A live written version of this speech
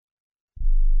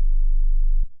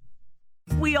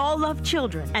We all love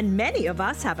children, and many of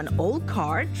us have an old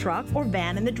car, truck, or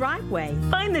van in the driveway.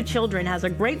 Find the Children has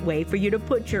a great way for you to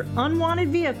put your unwanted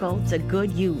vehicle to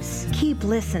good use. Keep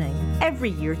listening. Every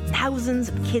year, thousands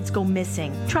of kids go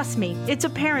missing. Trust me, it's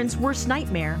a parent's worst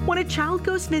nightmare. When a child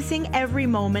goes missing, every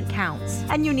moment counts,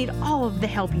 and you need all of the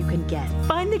help you can get.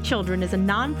 Find the Children is a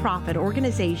non-profit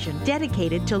organization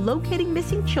dedicated to locating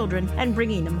missing children and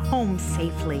bringing them home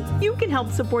safely. You can help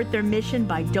support their mission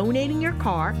by donating your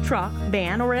car, truck,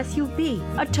 van, or SUV.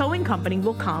 A towing company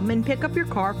will come and pick up your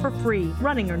car for free,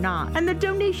 running or not, and the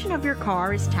donation of your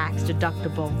car is tax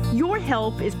deductible. Your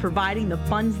help is providing the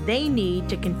funds they need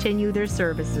to continue their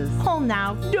services. Call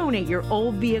now, donate your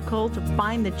old vehicle to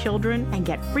Find the Children, and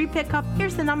get free pickup.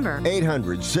 Here's the number: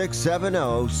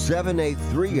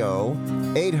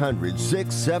 800-670-7830.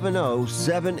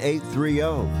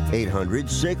 800-670-7830.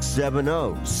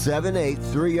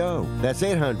 800-670-7830. That's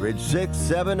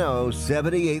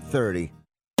 800-670-7830.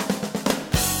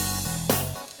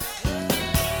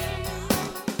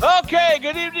 Okay,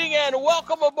 good evening and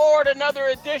welcome aboard another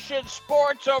edition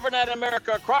Sports Overnight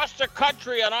America across the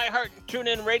country on iHeart and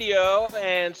TuneIn Radio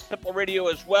and Simple Radio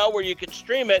as well, where you can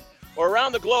stream it, or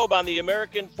around the globe on the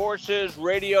American Forces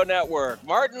Radio Network.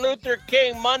 Martin Luther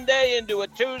King Monday into a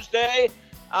Tuesday.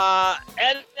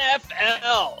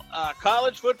 NFL,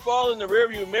 college football in the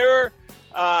rearview mirror,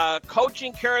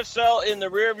 coaching carousel in the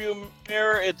rearview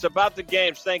mirror. It's about the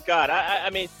games, thank God.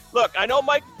 I mean, look, I know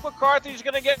Mike McCarthy's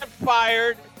going to get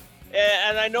fired.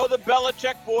 And I know the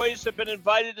Belichick boys have been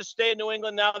invited to stay in New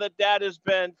England now that Dad has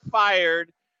been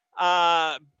fired.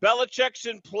 Belichick's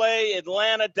in play,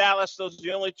 Atlanta, Dallas. Those are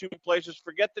the only two places.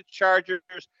 Forget the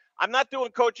Chargers. I'm not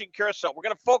doing coaching carousel. We're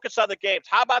going to focus on the games.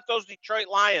 How about those Detroit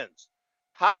Lions?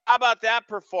 How about that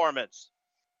performance?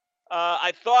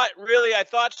 I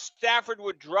thought Stafford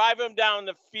would drive him down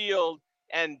the field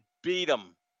and beat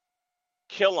him,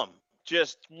 kill him.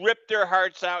 Just rip their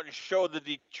hearts out and show the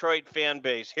Detroit fan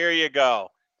base. Here you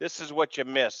go. This is what you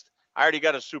missed. I already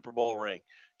got a Super Bowl ring.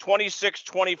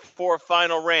 26-24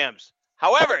 final Rams.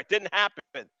 However, it didn't happen,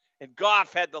 and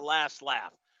Goff had the last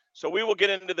laugh. So we will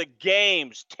get into the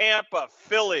games. Tampa,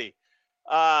 Philly,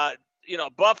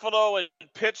 Buffalo and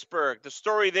Pittsburgh. The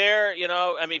story there,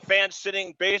 fans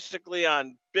sitting basically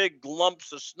on big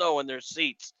lumps of snow in their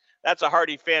seats. That's a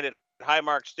hearty fan at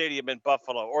Highmark Stadium in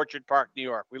Buffalo, Orchard Park, New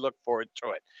York. We look forward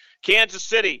to it. Kansas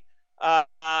City,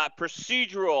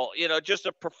 procedural, just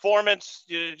a performance,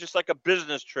 just like a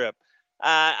business trip.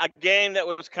 A game that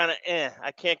was kind of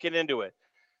I can't get into it.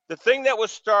 The thing that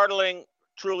was startling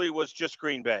truly was just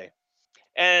Green Bay.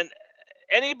 And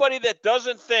anybody that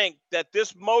doesn't think that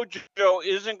this mojo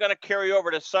isn't going to carry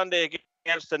over to Sunday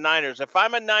against the Niners, if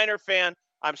I'm a Niner fan,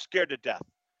 I'm scared to death.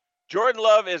 Jordan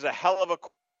Love is a hell of a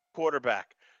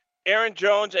quarterback. Aaron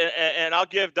Jones, and I'll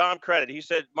give Dom credit. He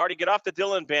said, Marty, get off the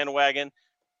Dillon bandwagon.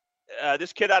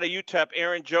 This kid out of UTEP,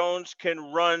 Aaron Jones,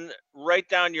 can run right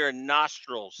down your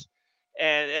nostrils.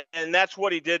 And that's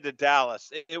what he did to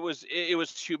Dallas. It was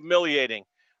humiliating.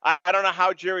 I don't know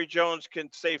how Jerry Jones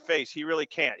can save face. He really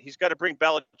can't. He's got to bring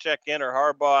Belichick in or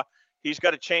Harbaugh. He's got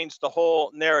to change the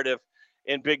whole narrative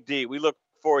in Big D. We look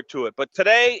forward to it. But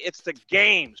today, it's the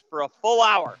games for a full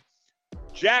hour.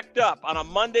 Jacked up on a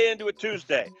Monday into a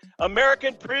Tuesday.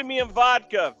 American Premium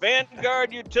Vodka,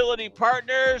 Vanguard Utility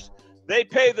Partners. They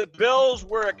pay the bills.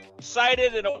 We're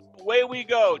excited, and away we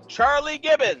go. Charlie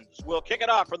Gibbons will kick it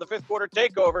off for the fifth quarter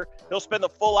takeover. He'll spend the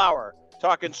full hour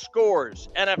talking scores,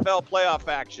 NFL playoff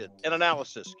action, and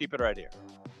analysis. Keep it right here.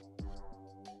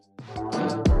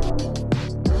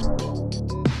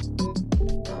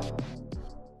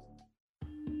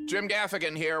 Jim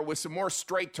Gaffigan here with some more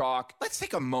Straight Talk. Let's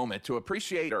take a moment to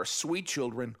appreciate our sweet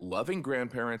children, loving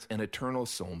grandparents, and eternal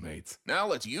soulmates. Now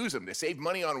let's use them to save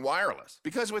money on wireless.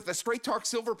 Because with the Straight Talk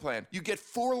Silver Plan, you get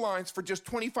 4 lines for just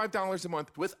 $25 a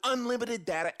month with unlimited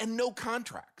data and no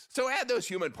contracts. So add those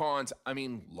human pawns,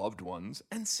 loved ones,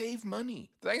 and save money.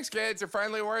 Thanks, kids. They're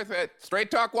finally worth it.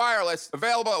 Straight Talk Wireless,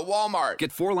 available at Walmart.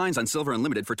 Get 4 lines on Silver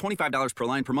Unlimited for $25 per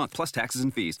line per month, plus taxes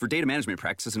and fees. For data management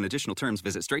practices and additional terms,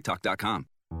 visit straighttalk.com.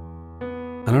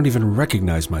 I don't even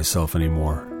recognize myself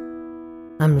anymore.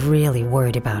 I'm really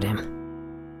worried about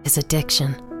him. His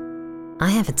addiction. I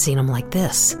haven't seen him like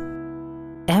this.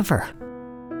 Ever.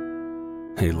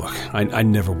 Hey, look, I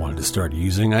never wanted to start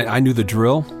using. I knew the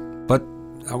drill, but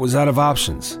I was out of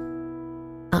options.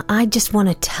 I just want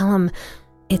to tell him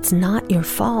it's not your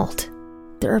fault.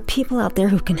 There are people out there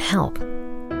who can help.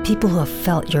 People who have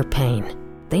felt your pain.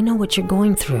 They know what you're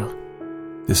going through.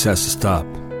 This has to stop.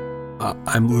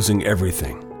 I'm losing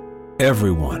everything.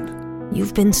 Everyone.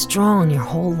 You've been strong your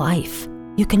whole life.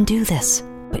 You can do this,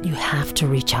 but you have to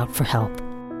reach out for help.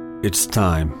 It's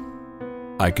time.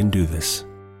 I can do this.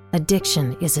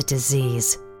 Addiction is a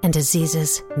disease, and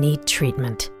diseases need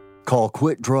treatment. Call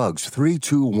Quit Drugs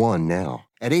 321 now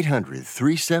at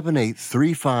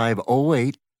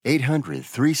 800-378-3508,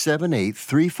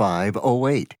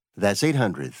 800-378-3508. That's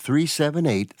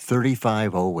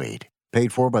 800-378-3508.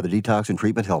 Paid for by the Detox and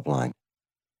Treatment Helpline.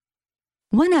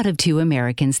 1 out of 2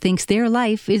 Americans thinks their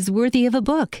life is worthy of a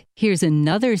book. Here's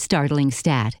another startling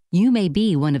stat. You may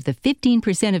be one of the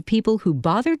 15% of people who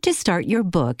bothered to start your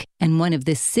book and one of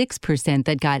the 6%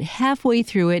 that got halfway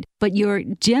through it, but your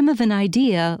gem of an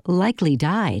idea likely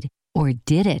died. Or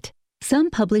did it?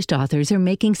 Some published authors are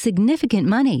making significant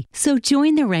money, so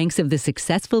join the ranks of the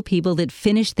successful people that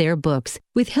finished their books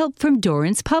with help from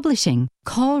Dorrance Publishing.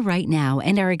 Call right now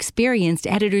and our experienced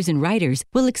editors and writers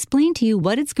will explain to you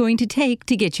what it's going to take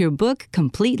to get your book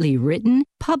completely written,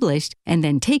 published, and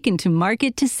then taken to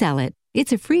market to sell it.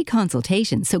 It's a free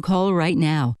consultation, so call right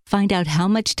now. Find out how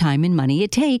much time and money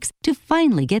it takes to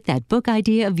finally get that book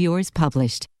idea of yours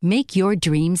published. Make your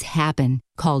dreams happen.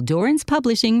 Call Dorrance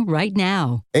Publishing right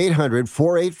now.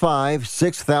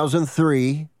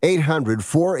 800-485-6003.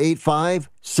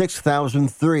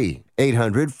 800-485-6003.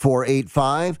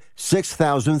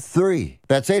 800-485-6003.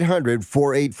 That's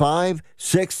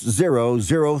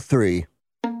 800-485-6003.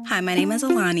 Hi, my name is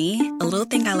Alani. A little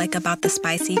thing I like about the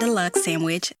Spicy Deluxe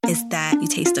sandwich is that you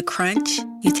taste the crunch,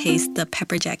 you taste the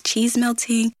pepper jack cheese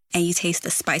melting, and you taste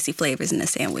the spicy flavors in the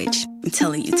sandwich. I'm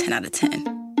telling you, 10 out of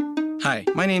 10. Hi,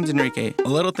 my name's Enrique. A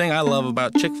little thing I love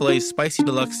about Chick-fil-A's Spicy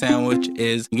Deluxe sandwich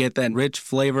is you get that rich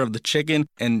flavor of the chicken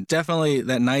and definitely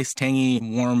that nice, tangy,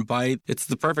 warm bite. It's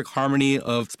the perfect harmony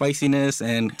of spiciness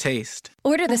and taste.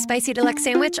 Order the Spicy Deluxe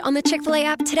sandwich on the Chick-fil-A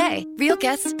app today. Real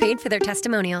guests paid for their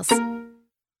testimonials.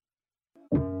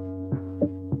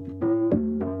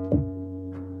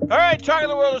 All right, talking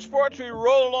the world of sports, we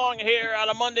roll along here on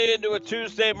a Monday into a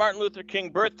Tuesday, Martin Luther King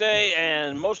birthday,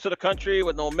 and most of the country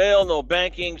with no mail, no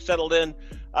banking, settled in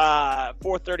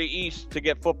 4:30 East to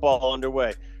get football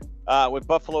underway with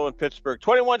Buffalo and Pittsburgh.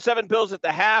 21-7 Bills at the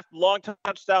half, long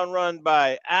touchdown run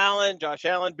by Allen, Josh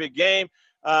Allen, big game.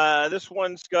 This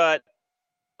one's got,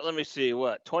 let me see,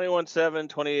 21-7,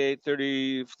 28,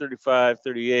 30, 35,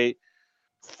 38.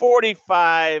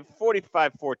 45,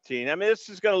 14. I mean, this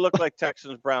is going to look like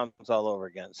Texans Browns all over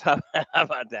again. So how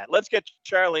about that? Let's get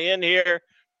Charlie in here.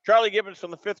 Charlie Gibbons from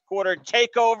the fifth quarter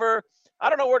takeover. I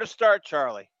don't know where to start,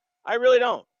 Charlie. I really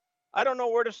don't. I don't know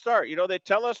where to start. You know, they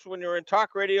tell us when you're in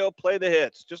talk radio, play the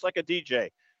hits, just like a DJ.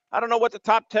 I don't know what the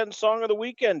top 10 song of the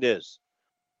weekend is.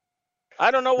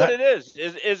 I don't know what it is.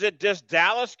 Is it just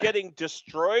Dallas getting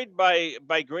destroyed by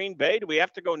Green Bay? Do we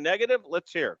have to go negative?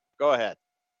 Let's hear. Go ahead.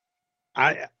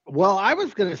 I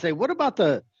was going to say, what about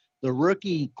the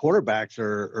rookie quarterbacks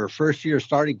or first year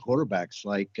starting quarterbacks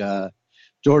like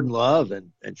Jordan Love and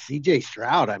CJ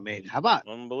Stroud? I mean, how about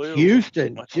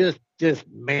Houston just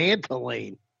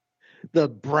dismantling the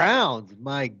Browns?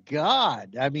 My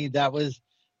God. I mean, that was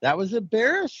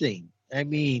embarrassing. I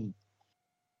mean,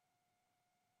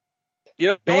 you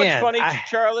know what's funny,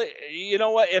 Charlie? You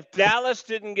know what? If Dallas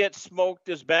didn't get smoked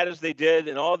as bad as they did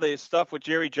and all the stuff with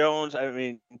Jerry Jones, I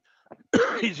mean,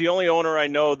 he's the only owner I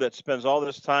know that spends all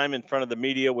this time in front of the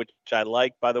media, which I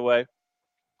like, by the way.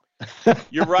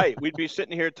 You're right. We'd be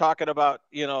sitting here talking about,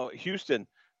 Houston,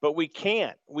 but we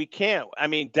can't. I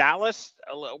mean, Dallas,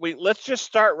 let's just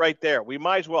start right there. We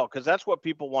might as well, because that's what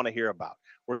people want to hear about.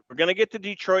 We're going to get to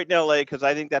Detroit and LA because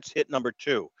I think that's hit number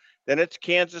 2. Then it's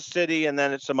Kansas City, and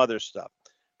then it's some other stuff.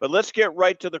 But let's get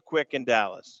right to the quick in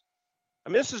Dallas. I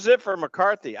mean, this is it for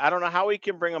McCarthy. I don't know how he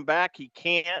can bring him back. He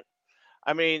can't.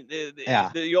 I mean,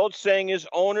 the old saying is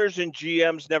owners and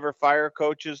GMs never fire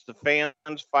coaches. The fans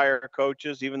fire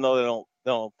coaches, even though they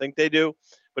don't think they do.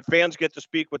 But fans get to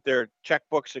speak with their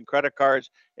checkbooks and credit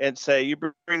cards and say, "You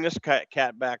bring this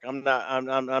cat back. I'm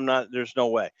not. There's no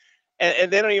way."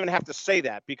 And they don't even have to say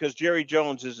that because Jerry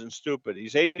Jones isn't stupid.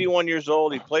 He's 81 years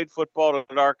old. He played football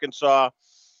at Arkansas.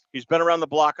 He's been around the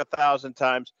block 1,000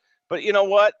 times. But you know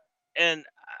what? And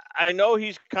I know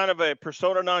he's kind of a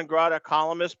persona non grata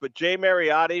columnist, but Jay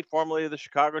Mariotti, formerly of the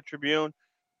Chicago Tribune,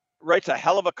 writes a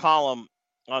hell of a column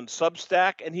on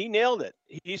Substack, and he nailed it.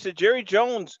 He said, Jerry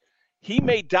Jones, he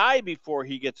may die before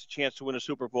he gets a chance to win a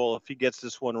Super Bowl if he gets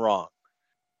this one wrong.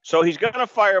 So he's going to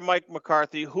fire Mike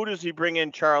McCarthy. Who does he bring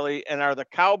in, Charlie? And are the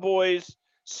Cowboys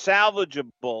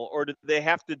salvageable, or do they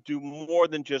have to do more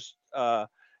than just,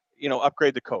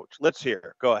 upgrade the coach? Let's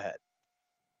hear. Go ahead.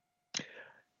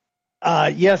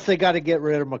 Yes, they got to get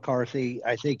rid of McCarthy.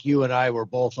 I think you and I were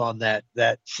both on that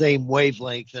same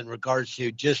wavelength in regards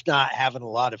to just not having a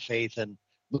lot of faith in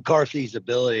McCarthy's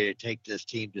ability to take this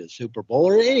team to the Super Bowl,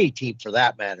 or any team for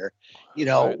that matter.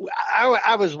 Right.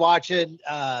 I was watching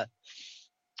all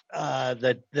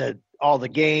the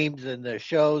games and the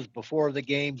shows before the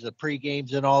games, the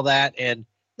pre-games and all that, and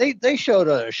they showed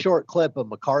a short clip of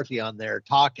McCarthy on there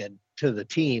talking to the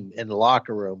team in the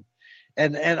locker room.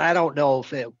 And I don't know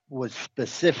if it was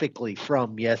specifically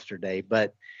from yesterday,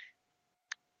 but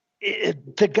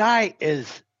the guy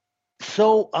is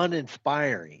so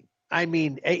uninspiring. I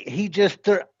mean, I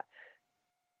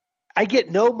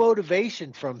get no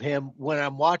motivation from him when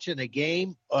I'm watching a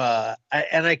game, and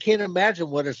I can't imagine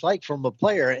what it's like from a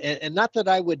player. And not that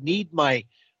I would need my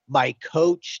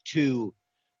coach to.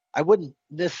 I wouldn't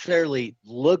necessarily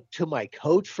look to my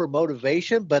coach for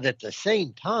motivation, but at the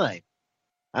same time,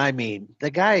 I mean, the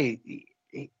guy,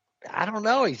 I don't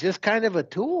know. He's just kind of a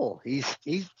tool. He's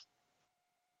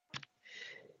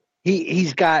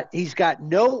got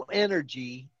no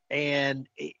energy, and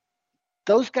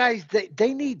those guys,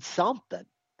 they need something.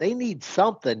 They need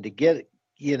something to get it,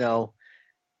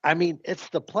 I mean, it's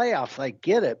the playoffs. I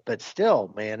get it, but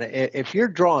still, man, if you're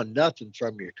drawing nothing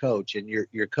from your coach and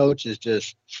your coach is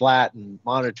just flat and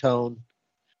monotone,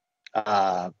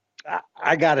 I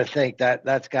got to think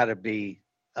that's got to be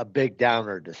a big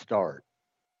downer to start.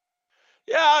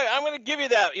 Yeah, I'm going to give you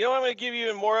that. I'm going to give you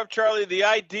even more of, Charlie, the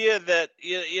idea that,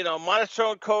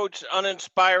 monotone coach,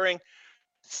 uninspiring.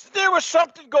 There was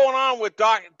something going on with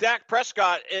Dak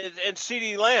Prescott and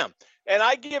CeeDee Lamb. And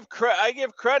I give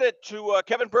credit to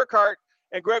Kevin Burkhardt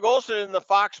and Greg Olson in the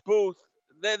Fox booth.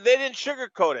 They didn't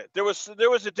sugarcoat it. There was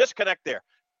a disconnect there.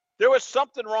 There was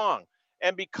something wrong.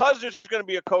 And because there's going to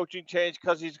be a coaching change,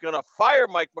 because he's going to fire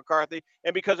Mike McCarthy,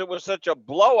 and because it was such a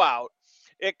blowout,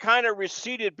 it kind of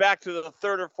receded back to the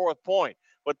third or fourth point.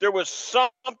 But there was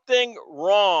something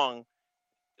wrong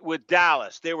with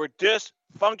Dallas. They were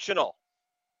dysfunctional,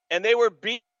 and they were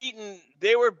beaten.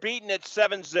 They were beaten at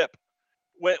 7-0.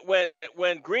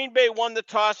 When Green Bay won the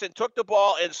toss and took the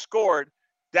ball and scored,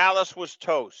 Dallas was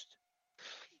toast.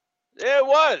 It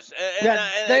was, and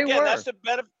again, that's the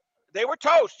benefit. They were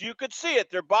toast. You could see it.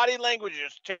 Their body language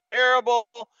is terrible.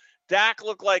 Dak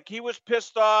looked like he was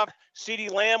pissed off.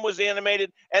 CeeDee Lamb was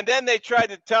animated. And then they tried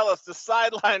to tell us, the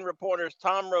sideline reporters,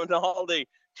 Tom Ronaldi,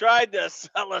 tried to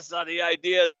sell us on the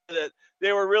idea that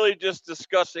they were really just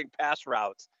discussing pass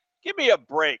routes. Give me a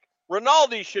break.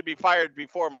 Ronaldi should be fired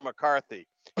before McCarthy.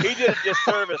 He did a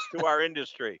disservice to our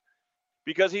industry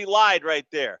because he lied right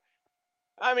there.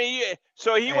 I mean,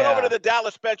 so he went over to the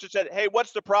Dallas bench and said, "Hey,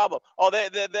 what's the problem?" Oh,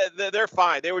 they're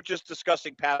fine. They were just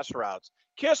discussing pass routes.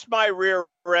 Kiss my rear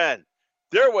end.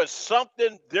 There was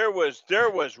something. There was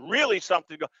really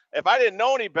something. If I didn't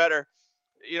know any better,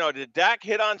 did Dak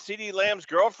hit on CeeDee Lamb's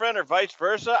girlfriend or vice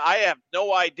versa? I have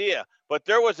no idea. But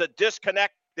there was a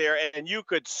disconnect there, and you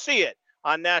could see it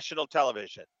on national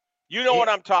television. You know what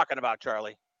I'm talking about,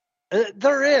 Charlie.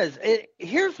 There is.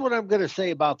 Here's what I'm going to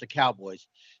say about the Cowboys.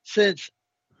 Since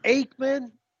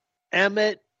Aikman,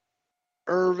 Emmett,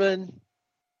 Irvin,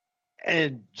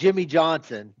 and Jimmy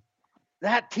Johnson,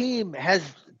 that team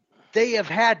they have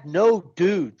had no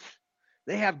dudes.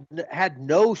 They have had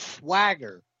no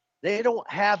swagger. They don't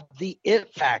have the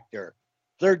it factor.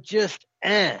 They're just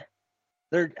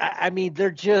They're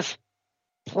just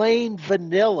plain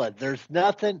vanilla. There's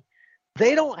nothing.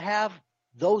 They don't have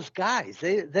those guys.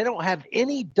 They don't have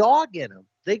any dog in them.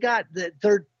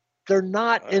 They're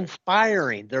not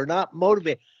inspiring. They're not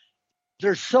motivating.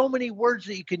 There's so many words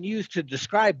that you can use to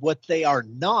describe what they are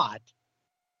not.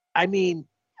 I mean,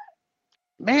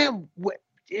 man,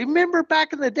 remember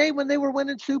back in the day when they were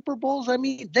winning Super Bowls? I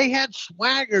mean, they had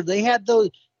swagger. They had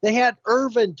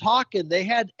Irvin talking. They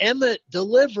had Emmett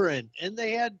delivering, and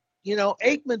they had,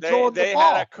 Aikman throwing the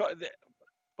ball.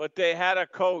 But they had a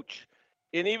coach.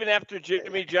 And even after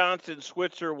Jimmy Johnson,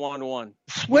 Switzer won one.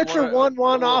 Switzer won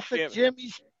one off at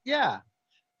Jimmy's. Yeah.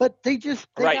 But they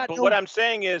right. But what I'm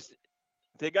saying is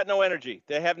they got no energy.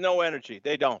 They have no energy.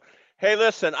 They don't. Hey,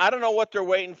 listen, I don't know what they're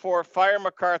waiting for. Fire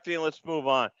McCarthy and let's move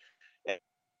on.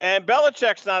 And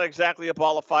Belichick's not exactly a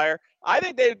ball of fire. I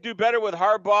think they'd do better with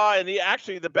Harbaugh. And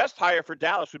the best hire for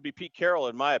Dallas would be Pete Carroll,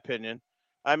 in my opinion.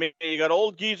 I mean, you got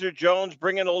old geezer Jones,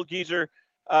 bring in old geezer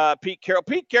Pete Carroll.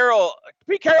 Pete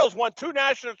Carroll's won 2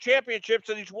 national championships,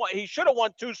 and he should have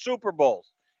won 2 Super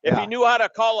Bowls if he knew how to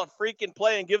call a freaking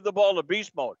play and give the ball to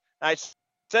beast mode. I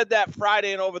said that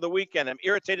Friday and over the weekend. I'm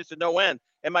irritated to no end,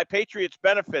 and my Patriots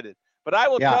benefited. But I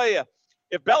will tell you,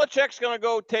 if Belichick's going to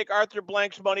go take Arthur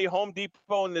Blank's money, Home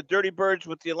Depot, and the Dirty Birds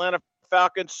with the Atlanta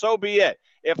Falcons, so be it.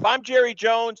 If I'm Jerry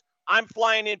Jones, I'm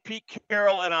flying in Pete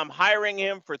Carroll, and I'm hiring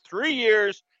him for 3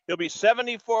 years. He'll be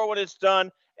 74 when it's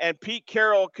done, and Pete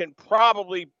Carroll can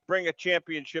probably bring a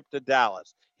championship to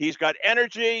Dallas. He's got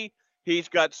energy. He's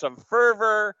got some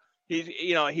fervor.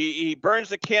 He burns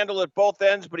the candle at both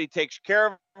ends, but he takes care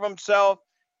of himself.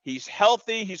 He's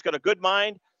healthy. He's got a good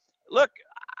mind. Look,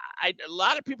 a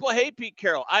lot of people hate Pete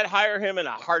Carroll. I'd hire him in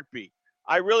a heartbeat.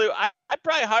 I'd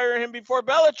probably hire him before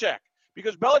Belichick,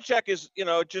 because Belichick is,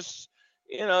 just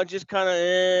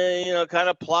kind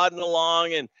of plodding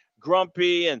along and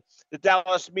grumpy, and the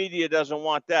Dallas media doesn't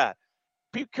want that.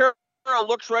 Pete Carroll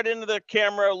looks right into the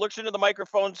camera, looks into the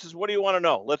microphone, and says, "What do you want to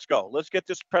know? Let's go. Let's get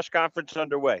this press conference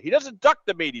underway." He doesn't duck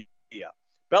the media.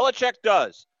 Belichick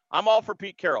does. I'm all for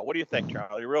Pete Carroll. What do you think,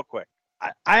 Charlie? Real quick.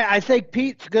 I think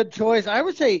Pete's a good choice. I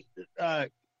would say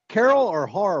Carroll or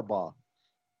Harbaugh.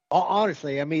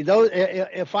 Honestly, I mean,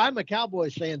 if I'm a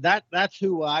Cowboys fan, that's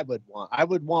who I would want. I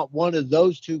would want one of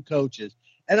those two coaches,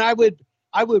 and I would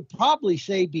probably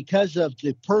say, because of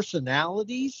the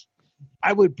personalities,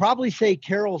 I would probably say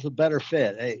Carroll's a better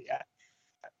fit.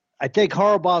 I think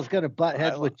Harbaugh's going to butt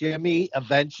heads with Jimmy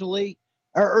eventually,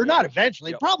 or not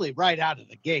eventually, probably right out of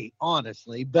the gate,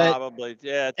 honestly. But probably,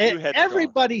 yeah.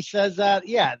 Everybody says that.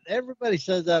 Yeah, everybody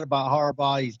says that about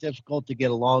Harbaugh. He's difficult to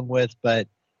get along with, but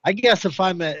I guess if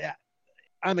I'm a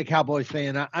Cowboys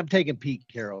fan, I'm taking Pete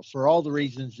Carroll for all the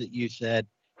reasons that you said.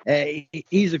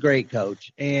 He's a great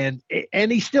coach, and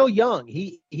he's still young.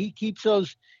 He keeps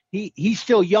those. He's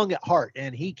still young at heart,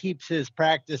 and he keeps his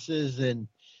practices and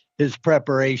his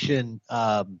preparation.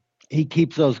 He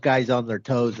keeps those guys on their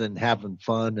toes and having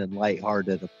fun and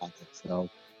lighthearted about it. So,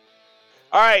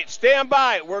 all right, stand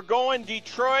by. We're going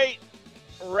Detroit.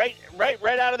 Right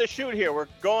out of the chute here. We're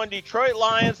going Detroit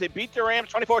Lions. They beat the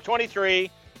Rams 24-23.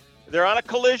 They're on a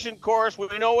collision course. We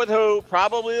know with who.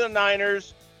 Probably the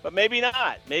Niners, but maybe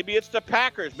not. Maybe it's the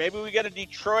Packers. Maybe we get a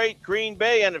Detroit-Green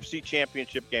Bay NFC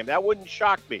Championship game. That wouldn't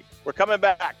shock me. We're coming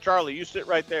back. Charlie, you sit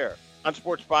right there on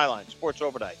Sports Byline, Sports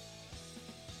Overnight.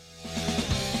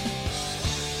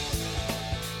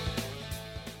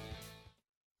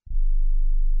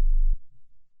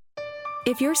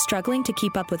 If you're struggling to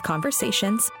keep up with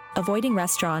conversations, avoiding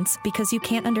restaurants because you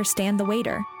can't understand the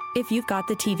waiter, if you've got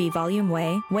the TV volume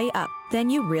way up, then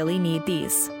you really need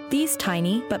these. These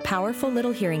tiny but powerful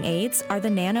little hearing aids are the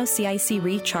Nano CIC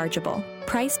Rechargeable,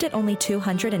 priced at only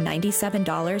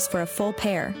 $297 for a full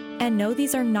pair. And no,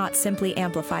 these are not simply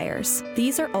amplifiers.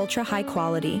 These are ultra high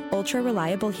quality, ultra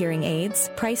reliable hearing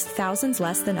aids, priced thousands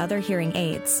less than other hearing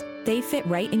aids. They fit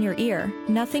right in your ear.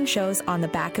 Nothing shows on the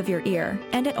back of your ear.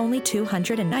 And at only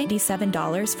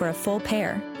 $297 for a full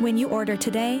pair. When you order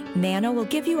today, Nano will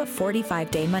give you a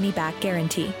 45-day money-back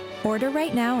guarantee. Order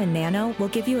right now and Nano will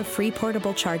give you a free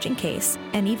portable charging case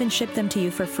and even ship them to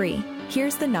you for free.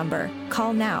 Here's the number.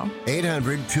 Call now.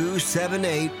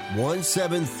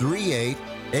 800-278-1738.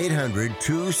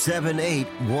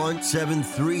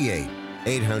 800-278-1738.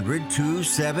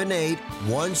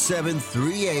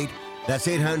 800-278-1738. That's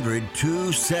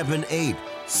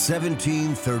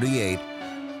 800-278-1738.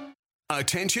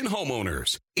 Attention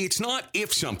homeowners. It's not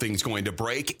if something's going to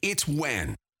break, it's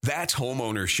when. That's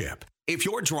homeownership. If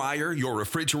your dryer, your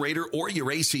refrigerator, or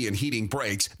your AC and heating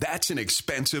breaks, that's an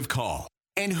expensive call.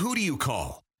 And who do you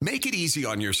call? Make it easy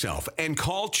on yourself and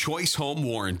call Choice Home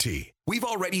Warranty. We've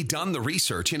already done the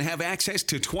research and have access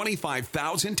to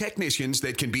 25,000 technicians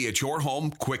that can be at your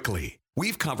home quickly.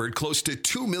 We've covered close to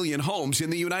 2 million homes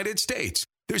in the United States.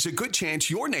 There's a good chance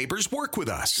your neighbors work with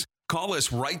us. Call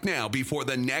us right now before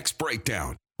the next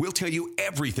breakdown. We'll tell you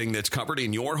everything that's covered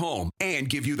in your home and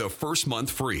give you the first month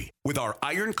free with our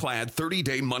ironclad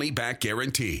 30-day money-back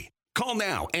guarantee. Call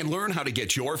now and learn how to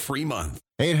get your free month.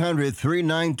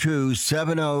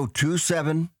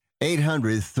 800-392-7027.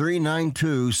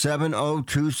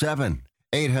 800-392-7027.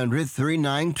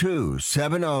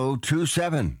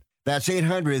 800-392-7027. That's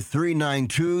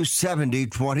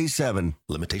 800-392-7027.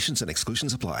 Limitations and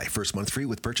exclusions apply. First month free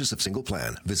with purchase of single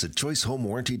plan. Visit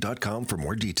choicehomewarranty.com for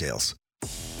more details.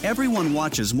 Everyone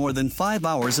watches more than 5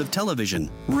 hours of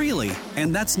television. Really?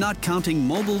 And that's not counting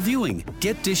mobile viewing.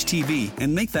 Get Dish TV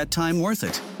and make that time worth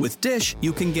it. With Dish,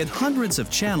 you can get hundreds of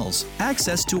channels,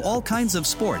 access to all kinds of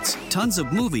sports, tons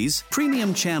of movies,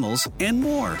 premium channels, and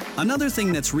more. Another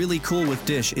thing that's really cool with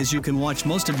Dish is you can watch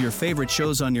most of your favorite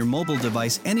shows on your mobile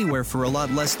device anywhere for a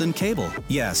lot less than cable.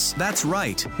 Yes, that's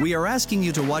right. We are asking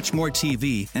you to watch more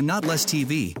TV and not less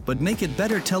TV, but make it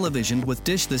better television with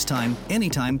Dish this time,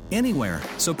 anytime, anywhere.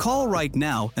 So call right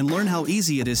now and learn how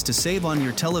easy it is to save on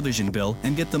your television bill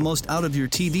and get the most out of your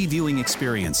TV viewing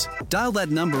experience. Dial that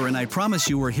number and I promise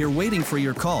you we're here waiting for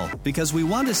your call because we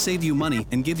want to save you money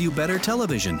and give you better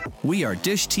television. We are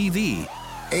Dish TV.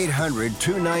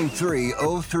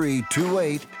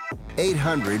 800-293-0328.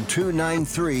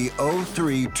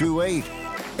 800-293-0328.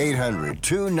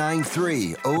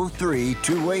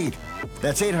 800-293-0328.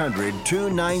 That's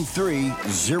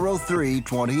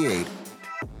 800-293-0328.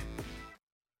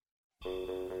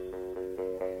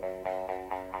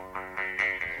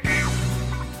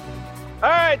 All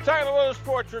right, talking about world of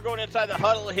sports. We're going inside the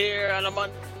huddle here on a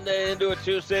Monday into a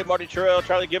Tuesday. Marty Terrell,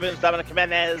 Charlie Gibbons, Dominic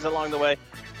Jimenez along the way.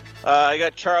 I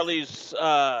got Charlie's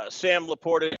Sam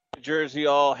Laporta jersey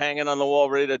all hanging on the wall,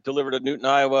 ready to deliver to Newton,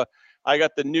 Iowa. I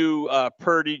got the new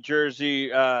Purdy jersey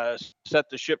set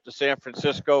to ship to San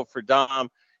Francisco for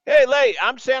Dom. Hey, late.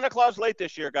 I'm Santa Claus late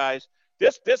this year, guys.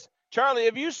 This Charlie,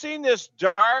 have you seen this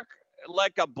dark,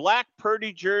 like a black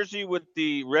Purdy jersey with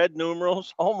the red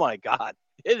numerals? Oh my God.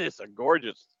 It is a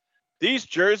gorgeous. These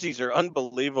jerseys are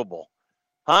unbelievable.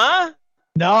 Huh?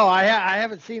 No, I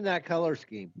haven't seen that color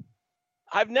scheme.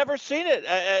 I've never seen it.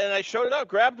 And I showed it up,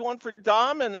 grabbed one for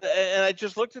Dom, and I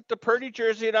just looked at the Purdy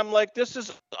jersey, and I'm like, this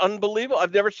is unbelievable.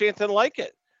 I've never seen anything like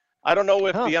it. I don't know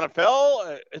if the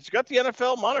NFL, it's got the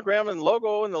NFL monogram and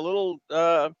logo and the little,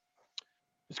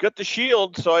 it's got the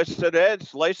shield. So I said, hey,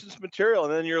 it's licensed material.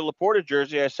 And then your Laporta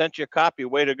jersey, I sent you a copy.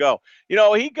 Way to go. You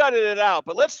know, he gutted it out.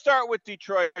 But let's start with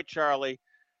Detroit, Charlie.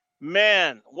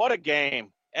 Man, what a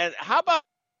game. And how about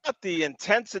the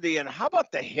intensity and how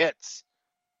about the hits?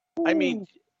 Ooh. I mean,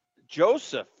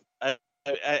 Joseph,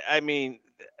 I mean,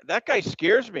 that guy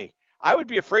scares me. I would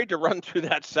be afraid to run through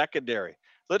that secondary.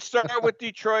 Let's start with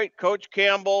Detroit. Coach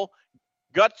Campbell,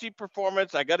 gutsy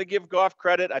performance. I got to give Goff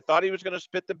credit. I thought he was going to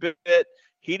spit the bit.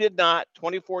 He did not.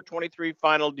 24-23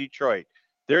 final Detroit.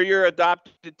 They're your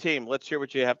adopted team. Let's hear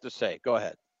what you have to say. Go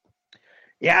ahead.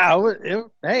 Yeah,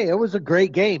 it was a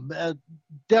great game.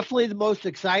 Definitely the most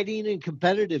exciting and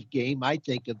competitive game, I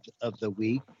think, of the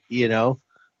week, you know,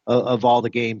 of all the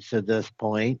games to this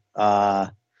point.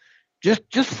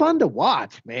 Just fun to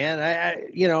watch, man. I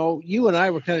you know, you and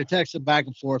I were kind of texting back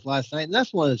and forth last night, and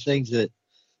that's one of the things that,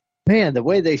 man, the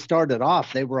way they started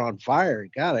off, they were on fire.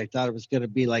 God, I thought it was going to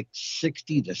be like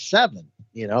 60-7.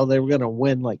 You know, they were going to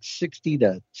win like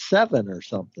 60-7 or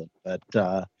something. But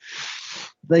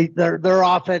their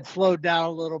offense slowed down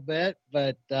a little bit.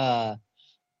 But no,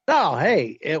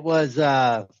 hey, it was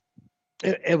a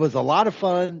lot of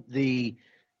fun. The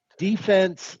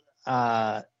defense,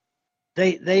 they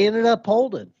ended up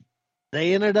holding.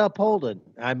 I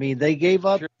mean, they gave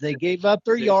up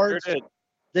their yards.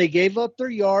 They gave up their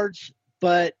yards,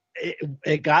 but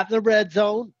it got in the red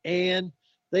zone, and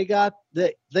they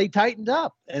tightened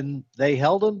up, and they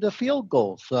held them to field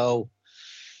goals. So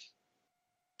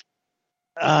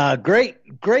great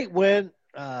win.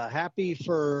 Happy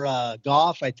for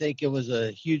Goff. I think it was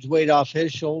a huge weight off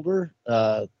his shoulder,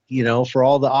 you know, for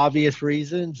all the obvious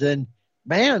reasons. And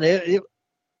man,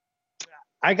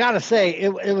 I got to say,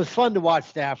 it was fun to watch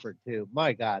Stafford too.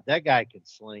 My God, that guy can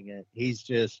sling it. He's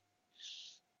just,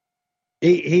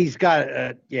 he's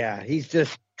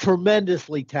just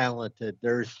tremendously talented.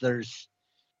 There's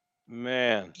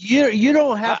man, you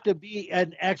don't have to be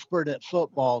an expert at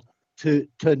football to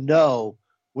know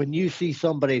when you see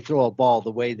somebody throw a ball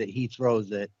the way that he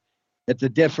throws it, at the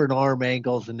different arm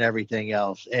angles and everything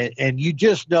else. And you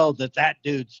just know that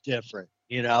dude's different,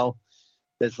 you know.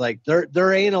 It's like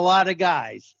there ain't a lot of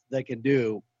guys that can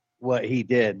do what he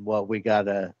did, what we got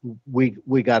to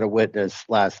witness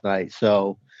last night.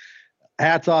 So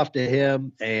hats off to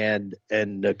him and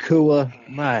Nakua.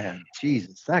 Man,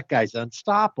 Jesus, that guy's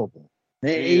unstoppable.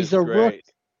 He's a rookie.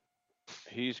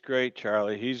 He's great,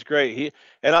 Charlie. He's great.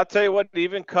 And I'll tell you what,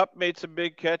 even Kupp made some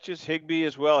big catches. Higbee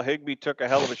as well. Higbee took a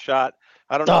hell of a shot.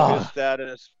 I don't know his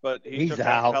status, but he's took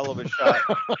out. A hell of a shot.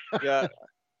 Yeah.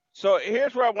 So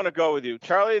here's where I want to go with you,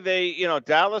 Charlie.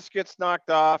 Dallas gets knocked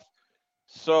off.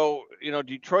 So,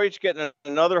 Detroit's getting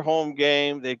another home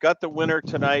game. They got the winner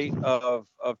tonight of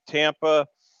Tampa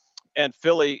and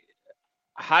Philly.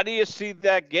 How do you see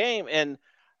that game? And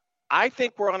I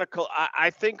think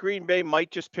I think Green Bay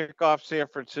might just pick off San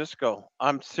Francisco.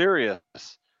 I'm serious.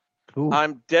 Ooh.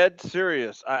 I'm dead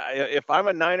serious. If I'm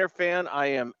a Niner fan, I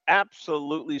am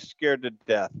absolutely scared to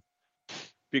death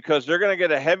because they're going to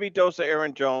get a heavy dose of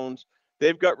Aaron Jones.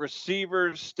 They've got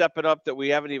receivers stepping up that we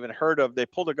haven't even heard of. They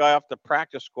pulled a guy off the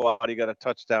practice squad. He got a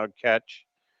touchdown catch.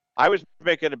 I was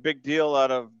making a big deal out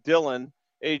of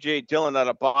A.J. Dillon out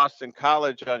of Boston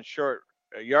College on short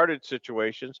yardage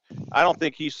situations. I don't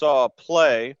think he saw a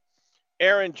play.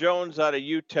 Aaron Jones out of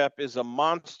UTEP is a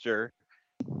monster.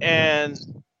 And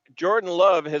Jordan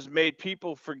Love has made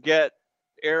people forget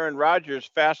Aaron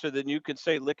Rodgers faster than you can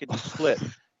say lickety-split.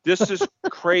 This is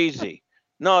crazy.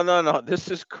 No. This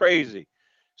is crazy.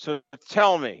 So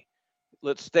tell me,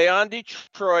 let's stay on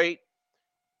Detroit.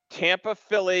 Tampa,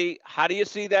 Philly. How do you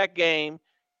see that game?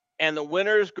 And the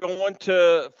winner's going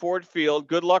to Ford Field.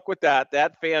 Good luck with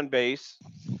that fan base.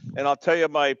 And I'll tell you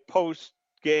my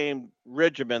post-game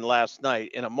regimen last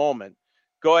night in a moment.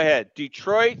 Go ahead.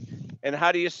 Detroit, and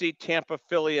how do you see Tampa,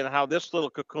 Philly, and how this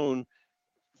little cocoon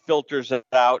filters it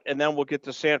out? And then we'll get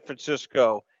to San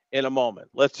Francisco in a moment.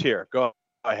 Let's hear. Go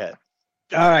ahead.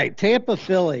 All right, Tampa,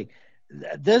 Philly.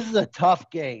 This is a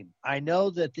tough game. I know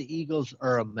that the Eagles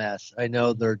are a mess. I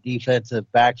know their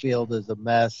defensive backfield is a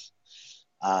mess.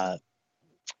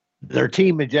 Their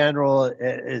team in general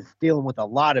is dealing with a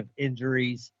lot of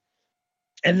injuries.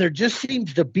 And there just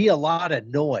seems to be a lot of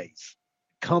noise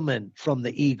coming from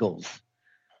the Eagles,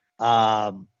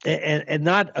 and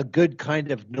not a good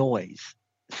kind of noise.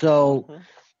 So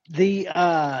the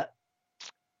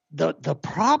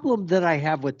problem that I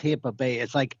have with Tampa Bay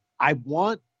is like I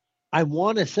want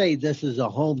to say this is a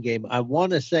home game. I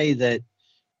want to say that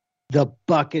the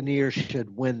Buccaneers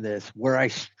should win this. Where I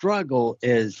struggle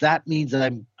is that means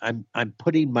I'm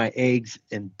putting my eggs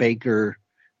in Baker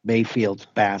Mayfield's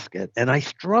basket, and I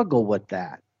struggle with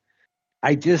that.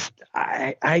 I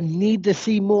need to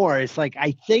see more. It's like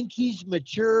I think he's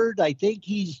matured. I think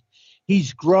he's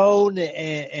grown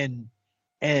and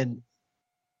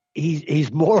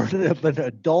he's more of an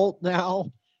adult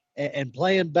now and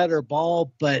playing better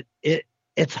ball. But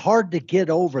it's hard to get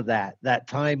over that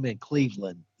time in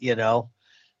Cleveland, you know.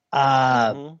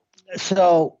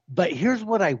 So, but here's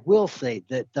what I will say,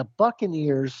 that the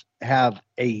Buccaneers have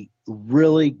a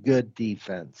really good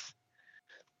defense.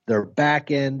 Their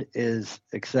back end is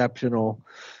exceptional.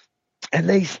 And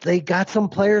they got some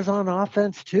players on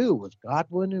offense too, with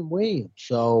Godwin and Williams.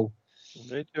 So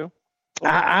they do.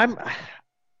 I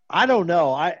don't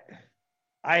know. I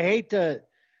hate to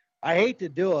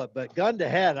do it, but gun to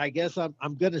head, I guess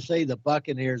I'm going to say the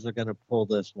Buccaneers are going to pull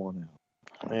this one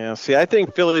out. Yeah, see, I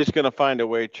think Philly's going to find a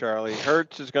way, Charlie.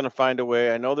 Hurts is going to find a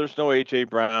way. I know there's no A.J.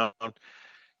 Brown.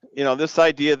 You know, this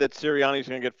idea that Sirianni's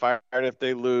going to get fired if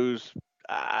they lose,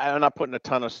 I'm not putting a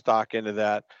ton of stock into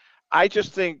that. I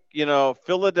just think, you know,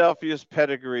 Philadelphia's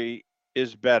pedigree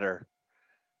is better.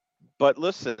 But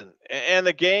listen, and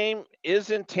the game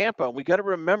is in Tampa. We got to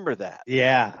remember that.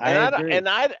 Yeah, I agree. And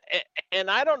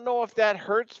I don't know if that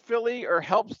hurts Philly or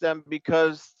helps them,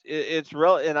 because it's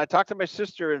real. And I talked to my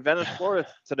sister in Venice, Florida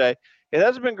today. It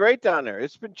hasn't been great down there.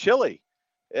 It's been chilly.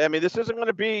 I mean, this isn't going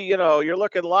to be, you know, you're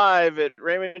looking live at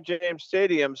Raymond James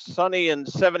Stadium, sunny and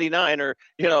 79, or,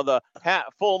 you know, the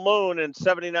full moon and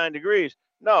 79 degrees.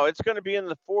 No, it's going to be in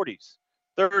the 40s,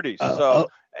 30s.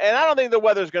 And I don't think the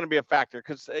weather is going to be a factor,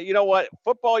 because you know what?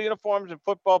 Football uniforms and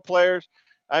football players,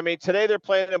 I mean, today they're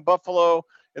playing in Buffalo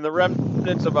in the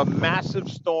remnants of a massive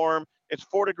storm. It's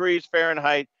 4 degrees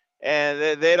Fahrenheit, and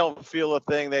they don't feel a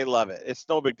thing. They love it. It's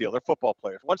no big deal. They're football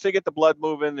players. Once they get the blood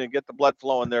moving and get the blood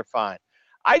flowing, they're fine.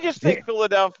 I just think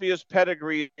Philadelphia's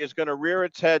pedigree is going to rear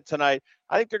its head tonight.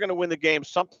 I think they're going to win the game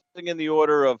something in the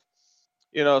order of,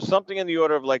 you know, something in the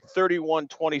order of like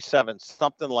 31-27,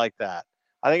 something like that.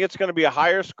 I think it's going to be a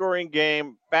higher scoring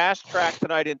game, fast track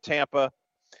tonight in Tampa.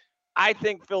 I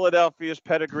think Philadelphia's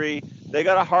pedigree, they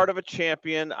got a heart of a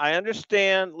champion. I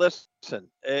understand. Listen,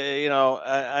 you know,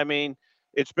 I mean,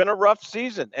 it's been a rough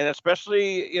season, and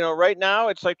especially, you know, right now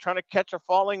it's like trying to catch a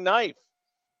falling knife.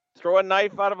 Throw a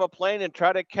knife out of a plane and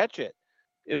try to catch it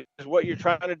is what you're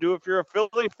trying to do if you're a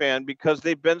Philly fan, because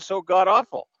they've been so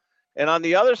god-awful. And on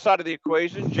the other side of the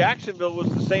equation, Jacksonville was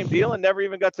the same deal and never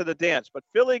even got to the dance. But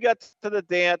Philly got to the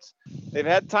dance. They've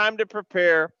had time to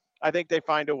prepare. I think they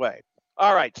find a way.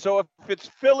 All right, so if it's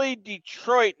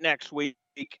Philly-Detroit next week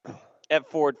at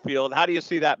Ford Field, how do you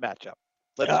see that matchup?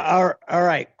 All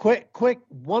right, quick,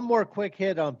 one more quick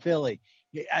hit on Philly.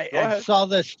 I saw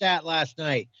this stat last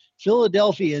night.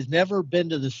 Philadelphia has never been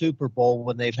to the Super Bowl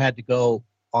when they've had to go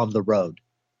on the road.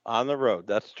 On the road,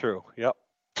 that's true. Yep.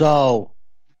 So,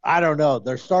 I don't know.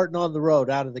 They're starting on the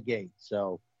road out of the gate.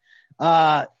 So,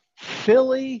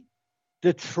 Philly,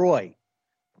 Detroit.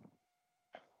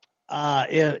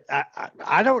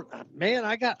 I don't, man.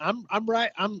 I'm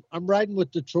right. I'm riding with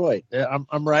Detroit.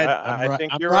 I'm right. I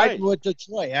think you're riding right with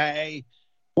Detroit.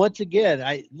 Once again,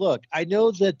 I know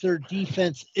that their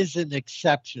defense isn't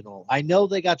exceptional. I know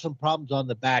they got some problems on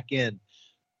the back end,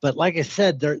 but like I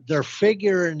said, they're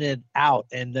figuring it out,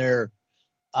 and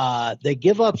they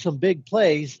give up some big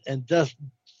plays, and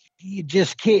you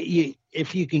just can't.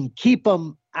 If you can keep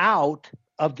them out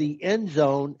of the end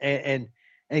zone and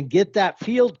get that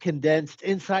field condensed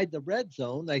inside the red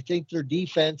zone, I think their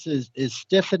defense is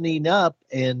stiffening up,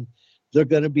 and they're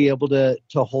going to be able to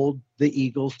hold the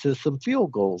Eagles to some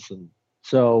field goals. And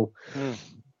so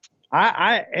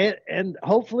And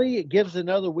hopefully it gives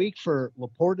another week for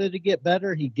Laporta to get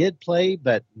better. He did play,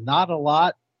 but not a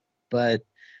lot. But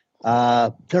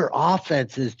their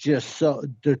offense is just so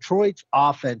 – Detroit's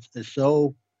offense is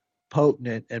so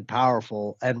potent and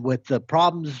powerful. And with the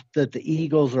problems that the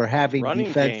Eagles are having Running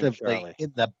defensively game,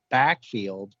 in the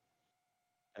backfield,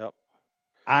 yep.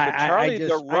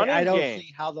 I don't game.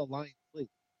 see how the Lions sleep.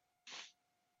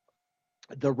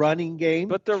 The running game.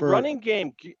 But the running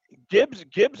game,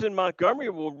 Gibbs and Montgomery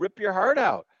will rip your heart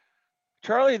out.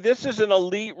 Charlie, this is an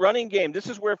elite running game. This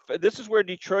is where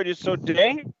Detroit is so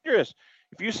dangerous.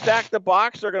 If you stack the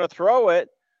box, they're going to throw it.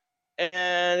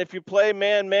 And if you play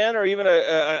man-man or even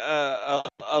a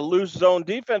loose zone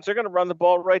defense, they're going to run the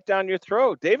ball right down your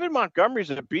throat. David Montgomery's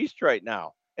a beast right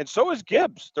now. And so is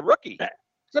Gibbs, the rookie.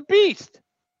 It's a beast.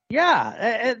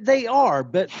 Yeah, they are.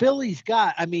 But Philly's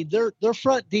got, I mean, their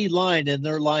front D line and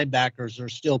their linebackers are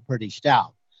still pretty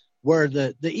stout. Where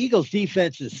the Eagles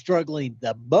defense is struggling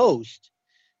the most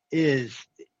is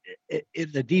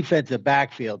in the defensive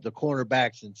backfield, the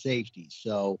cornerbacks and safeties.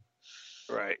 So,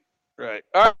 right.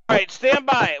 All right, stand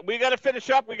by. We got to finish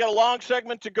up. We got a long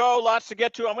segment to go, lots to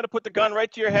get to. I'm going to put the gun right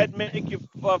to your head,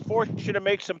 force you to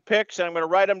make some picks, and I'm going to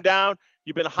write them down.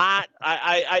 You've been hot.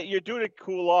 You're doing it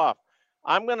cool off.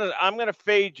 I'm gonna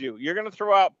fade you. You're gonna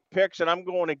throw out picks, and I'm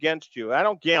going against you. I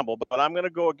don't gamble, but I'm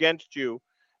gonna go against you,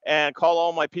 and call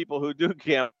all my people who do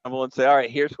gamble and say, all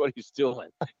right, here's what he's doing.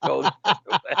 Go the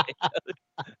other way.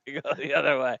 Go the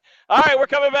other way. All right, we're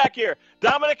coming back here.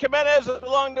 Dominic Jimenez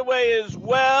along the way as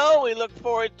well. We look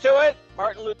forward to it.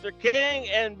 Martin Luther King,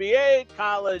 NBA,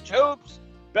 college hoops,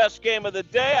 best game of the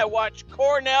day. I watched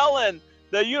Cornell and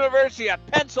the University of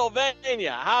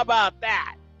Pennsylvania. How about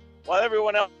that? While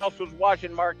everyone else was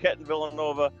watching Marquette and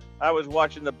Villanova, I was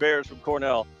watching the Bears from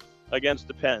Cornell against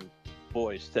the Penn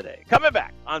boys today. Coming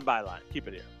back on Byline. Keep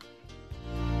it here.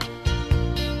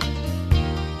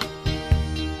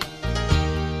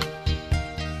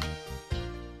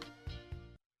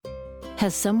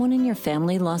 Has someone in your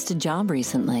family lost a job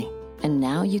recently, and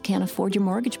now you can't afford your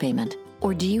mortgage payment?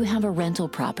 Or do you have a rental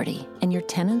property and your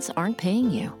tenants aren't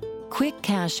paying you? Quick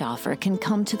Cash Offer can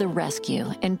come to the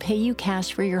rescue and pay you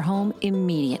cash for your home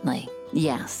immediately.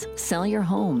 Yes, sell your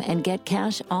home and get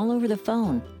cash all over the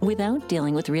phone without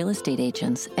dealing with real estate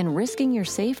agents and risking your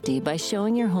safety by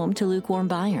showing your home to lukewarm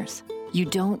buyers. You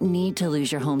don't need to lose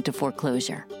your home to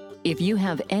foreclosure. If you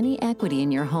have any equity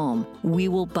in your home, we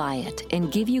will buy it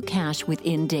and give you cash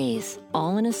within days,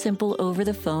 all in a simple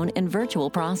over-the-phone and virtual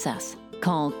process.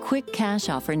 Call Quick Cash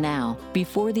Offer now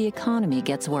before the economy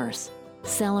gets worse.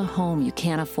 Sell a home you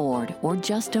can't afford or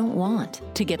just don't want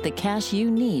to get the cash you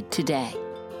need today.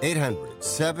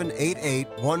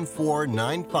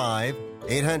 800-788-1495.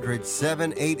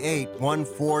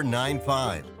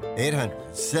 800-788-1495.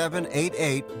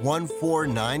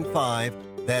 800-788-1495.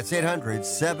 That's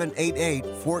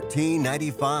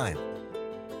 800-788-1495.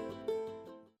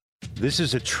 This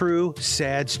is a true,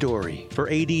 sad story for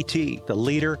ADT, the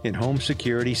leader in home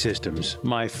security systems.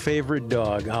 My favorite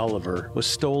dog, Oliver, was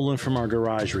stolen from our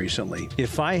garage recently.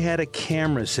 If I had a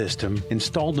camera system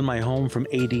installed in my home from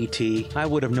ADT, I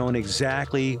would have known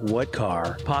exactly what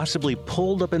car possibly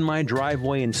pulled up in my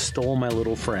driveway and stole my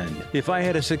little friend. If I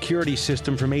had a security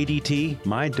system from ADT,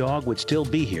 my dog would still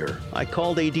be here. I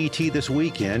called ADT this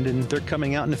weekend, and they're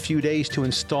coming out in a few days to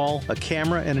install a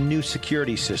camera and a new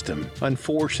security system.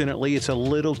 Unfortunately, it's a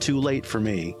little too late for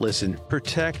me. Listen,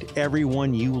 protect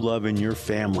everyone you love in your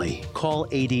family. Call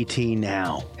ADT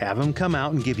now. Have them come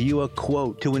out and give you a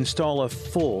quote to install a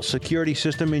full security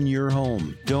system in your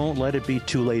home. Don't let it be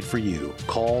too late for you.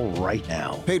 Call right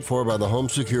now. Paid for by the Home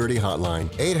Security Hotline.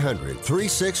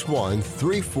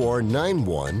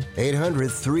 800-361-3491.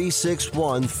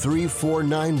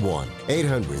 800-361-3491.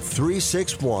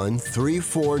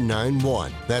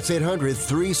 800-361-3491. That's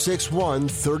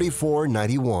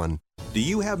 800-361-3491. Do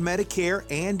you have Medicare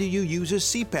and do you use a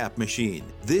CPAP machine?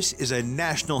 This is a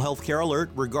national healthcare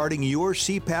alert regarding your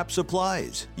CPAP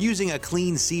supplies. Using a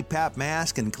clean CPAP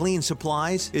mask and clean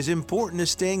supplies is important to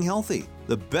staying healthy.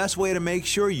 The best way to make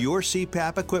sure your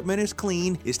CPAP equipment is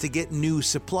clean is to get new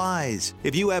supplies.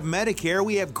 If you have Medicare,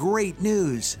 we have great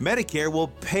news. Medicare will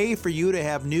pay for you to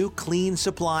have new clean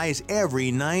supplies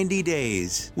every 90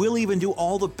 days. We'll even do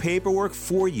all the paperwork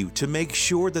for you to make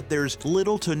sure that there's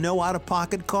little to no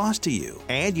out-of-pocket cost to you.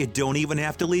 And you don't even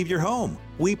have to leave your home.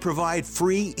 We provide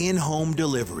free in-home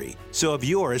delivery. So if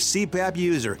you're a CPAP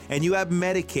user and you have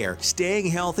Medicare, staying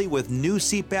healthy with new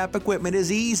CPAP equipment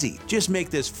is easy. Just make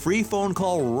this free phone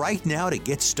call right now to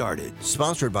get started.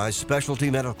 Sponsored by Specialty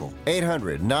Medical.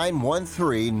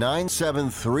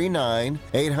 800-913-9739.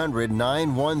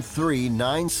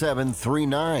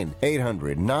 800-913-9739.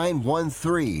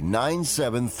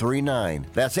 800-913-9739.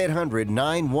 That's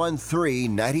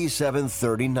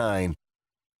 800-913-9739.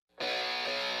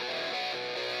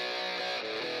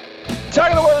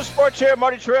 Talking the weather sports here,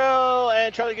 Marty Terrell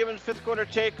and Charlie Gibbons, fifth quarter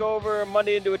takeover,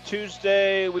 Monday into a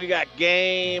Tuesday. We got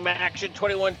game action,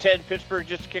 21-10. Pittsburgh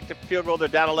just kicked a field goal. They're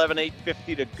down 11,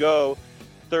 8:50 to go,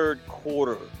 third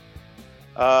quarter.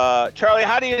 Charlie,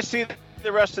 how do you see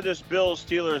the rest of this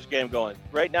Bills-Steelers game going?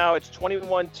 Right now it's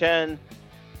 21-10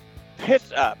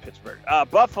 Pittsburgh.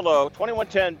 Buffalo,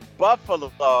 21-10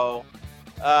 Buffalo.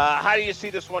 How do you see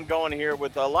this one going here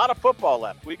with a lot of football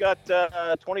left? We got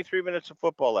 23 minutes of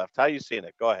football left. How are you seeing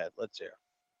it? Go ahead. Let's hear.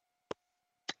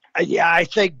 Yeah, I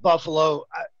think Buffalo,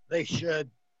 they should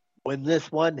win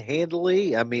this one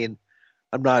handily. I mean,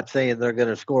 I'm not saying they're going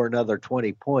to score another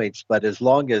 20 points, but as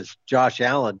long as Josh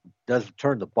Allen doesn't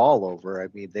turn the ball over, I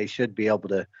mean, they should be able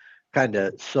to kind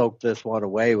of soak this one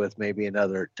away with maybe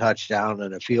another touchdown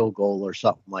and a field goal or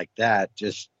something like that.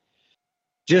 Just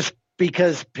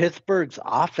because Pittsburgh's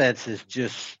offense is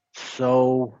just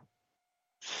so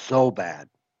bad,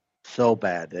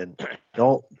 and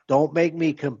don't make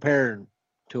me compare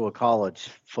to a college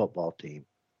football team.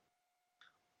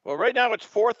 Well, right now it's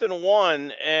 4th and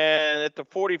 1, and at the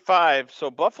 45,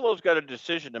 so Buffalo's got a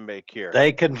decision to make here.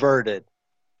 They converted.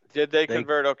 Did they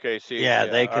convert? Okay, see. Yeah,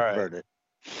 they converted.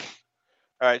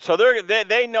 All right, so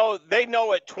they know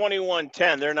at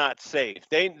 21-10 they're not safe.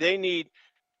 They need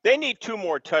 2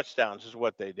 more touchdowns is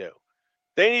what they do.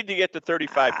 They need to get to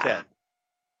 35-10.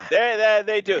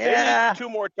 They do. Yeah. They need 2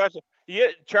 more touchdowns.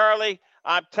 Charlie,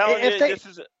 I'm telling you,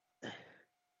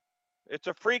 it's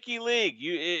a freaky league.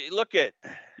 You look at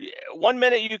 1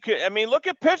 minute you could. I mean, look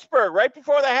at Pittsburgh. Right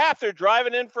before the half, they're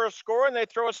driving in for a score and they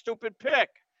throw a stupid pick.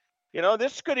 You know,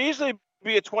 this could easily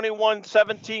be a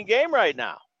 21-17 game right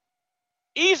now.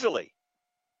 Easily.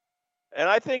 And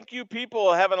I think you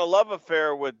people having a love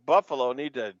affair with Buffalo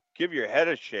need to give your head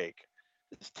a shake.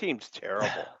 This team's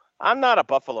terrible. I'm not a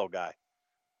Buffalo guy.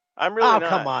 I'm really not. Oh,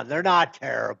 come on. They're not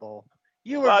terrible.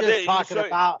 You were just talking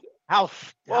about how.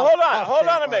 Well, hold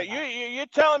on a minute. You're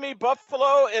telling me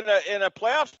Buffalo in a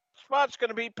playoff spot's going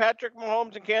to beat Patrick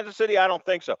Mahomes in Kansas City? I don't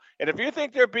think so. And if you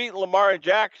think they're beating Lamar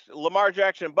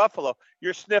Jackson in Buffalo,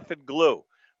 you're sniffing glue.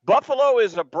 Buffalo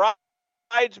is a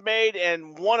bridesmaid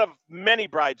and one of many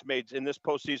bridesmaids in this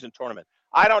postseason tournament.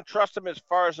 I don't trust him as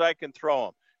far as I can throw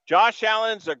him. Josh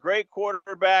Allen's a great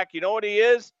quarterback. You know what he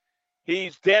is?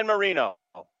 He's Dan Marino.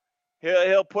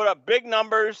 He'll put up big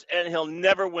numbers, and he'll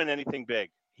never win anything big.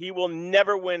 He will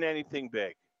never win anything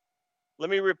big.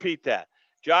 Let me repeat that.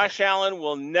 Josh Allen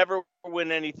will never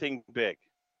win anything big.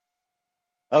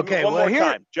 Okay, one more here,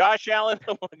 time. Josh Allen.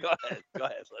 Go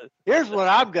ahead. Here's what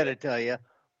I'm going to tell you.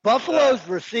 Buffalo's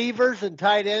receivers and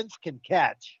tight ends can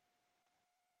catch.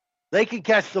 They can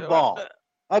catch the ball.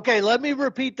 Okay, let me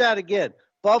repeat that again.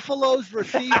 Buffalo's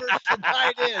receivers and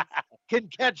tight ends can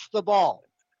catch the ball.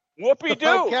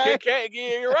 Whoopie-doo. Okay.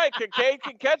 You're right. Kincaid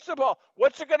can catch the ball.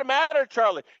 What's it going to matter,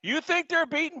 Charlie? You think they're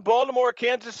beating Baltimore,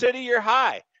 Kansas City? You're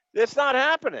high. It's not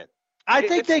happening. I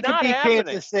think they can beat happening.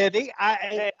 Kansas City.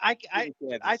 I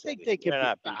think they can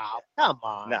beat. Oh, come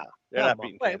on. No, they're not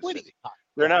beating Kansas what City.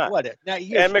 They're not.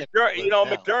 And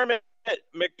McDermott,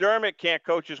 McDermott can't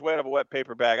coach his way out of a wet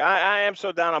paper bag. I am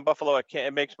so down on Buffalo,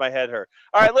 it makes my head hurt.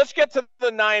 All right, let's get to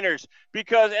the Niners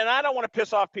and I don't want to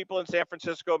piss off people in San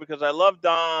Francisco because I love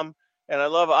Dom and I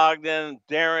love Ogden,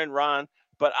 Darren, Ron,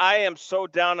 but I am so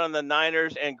down on the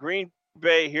Niners and Green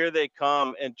Bay. Here they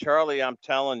come, and Charlie, I'm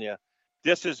telling you,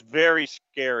 this is very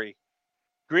scary.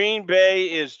 Green Bay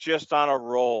is just on a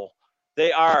roll.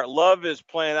 They are. Love is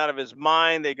playing out of his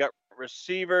mind. They got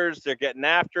receivers. They're getting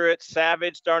after it.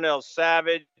 Darnell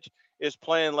Savage is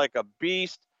playing like a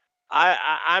beast.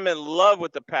 I'm in love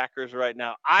with the Packers right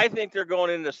now. I think they're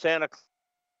going into Santa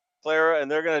Clara, and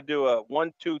they're going to do a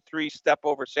 1-2-3 step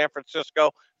over San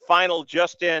Francisco. Final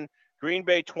just in. Green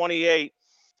Bay 28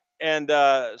 and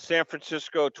San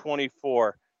Francisco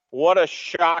 24. What a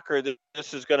shocker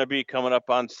this is going to be coming up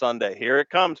on Sunday. Here it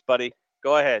comes, buddy.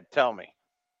 Go ahead. Tell me.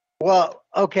 Well,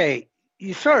 okay.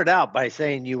 You started out by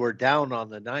saying you were down on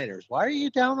the Niners. Why are you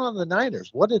down on the Niners?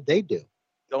 What did they do?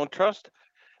 Don't trust.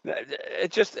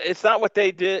 It's not what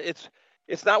they did.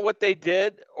 It's not what they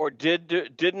did or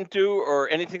didn't do or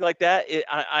anything like that.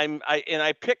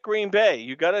 I pick Green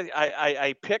Bay.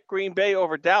 I picked Green Bay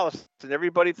over Dallas, and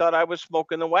everybody thought I was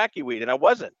smoking the wacky weed, and I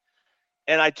wasn't.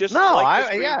 And I just like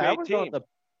this Green Bay team,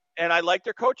 and I like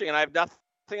their coaching, and I have nothing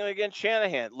against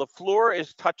Shanahan. LaFleur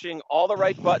is touching all the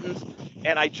right buttons,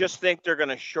 and I just think they're going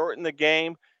to shorten the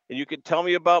game. And you could tell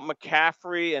me about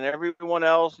McCaffrey and everyone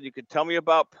else, and you could tell me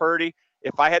about Purdy.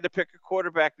 If I had to pick a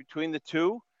quarterback between the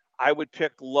two, I would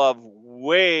pick Love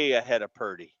way ahead of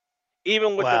Purdy,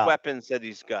 even with the weapons that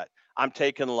he's got. I'm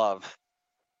taking Love.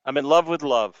 I'm in love with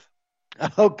Love.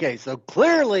 Okay, so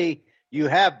clearly you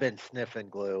have been sniffing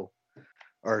glue.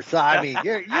 Or so, I mean,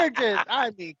 you're just,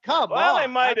 I mean, come on. Well, I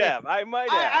might have. I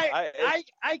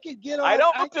could get on. I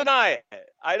don't deny it.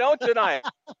 I don't deny it.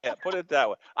 Yeah, put it that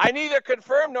way. I neither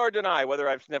confirm nor deny whether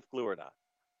I've sniffed glue or not.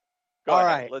 Go ahead.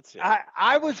 Right. Let's see.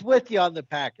 I was with you on the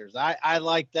Packers. I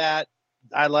like that.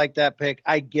 I like that pick.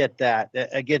 I get that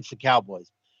against the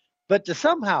Cowboys. But to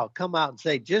somehow come out and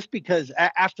say, just because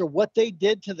after what they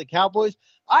did to the Cowboys,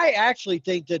 I actually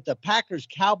think that the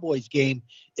Packers-Cowboys game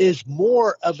is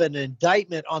more of an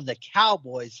indictment on the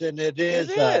Cowboys than it is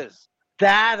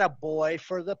that a boy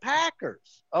for the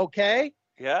Packers. Okay?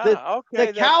 Yeah,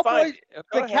 okay.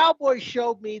 The Cowboys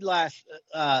showed me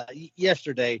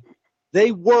yesterday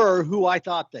they were who I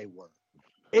thought they were.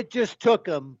 It just took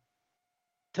them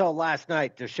till last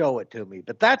night to show it to me.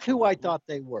 But that's who I thought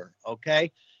they were,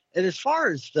 okay? And as far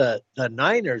as the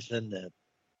Niners and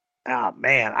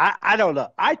I don't know.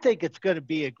 I think it's going to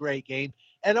be a great game.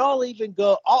 And I'll even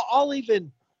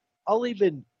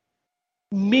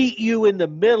meet you in the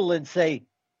middle and say,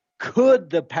 could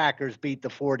the Packers beat the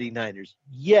 49ers?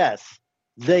 Yes,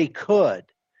 they could.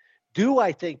 Do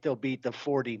I think they'll beat the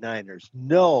 49ers?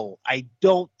 No, I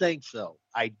don't think so.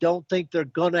 I don't think they're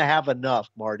going to have enough,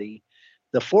 Marty.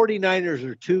 The 49ers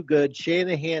are too good.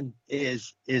 Shanahan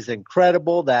is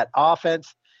incredible. That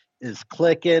offense is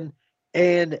clicking.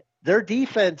 And their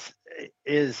defense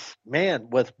is, man,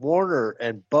 with Warner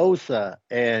and Bosa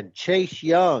and Chase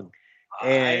Young.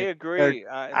 And I agree.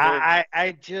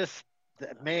 I just,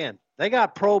 man, they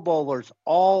got Pro Bowlers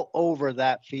all over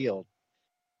that field.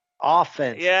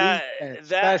 Offense, defense,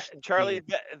 that Charlie,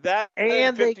 that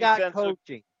and they got Will,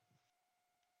 coaching.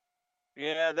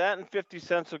 yeah, that and 50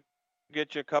 cents will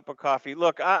get you a cup of coffee.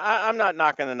 Look, I'm not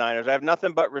knocking the Niners. I have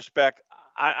nothing but respect.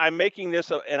 I'm making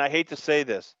this, and I hate to say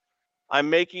this, I'm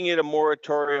making it a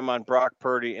moratorium on Brock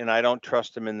Purdy, and I don't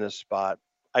trust him in this spot.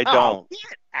 I don't.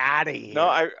 Get out of here. No,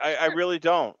 I really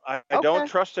don't. I don't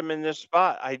trust him in this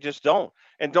spot. I just don't.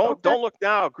 And don't look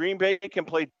now. Green Bay can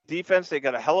play defense. They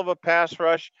got a hell of a pass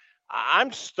rush.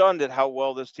 I'm stunned at how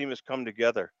well this team has come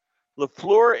together.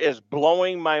 LaFleur is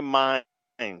blowing my mind.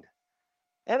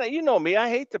 And you know me, I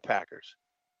hate the Packers.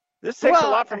 This takes a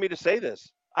lot for me to say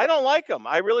this. I don't like them.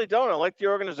 I really don't. I like the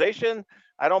organization.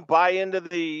 I don't buy into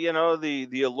the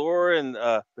allure and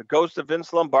the ghost of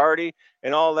Vince Lombardi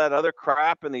and all that other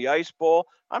crap in the Ice Bowl.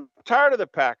 I'm tired of the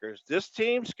Packers. This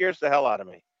team scares the hell out of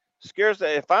me.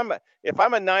 If I'm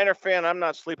a Niner fan, I'm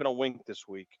not sleeping a wink this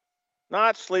week.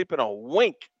 Not sleeping a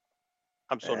wink.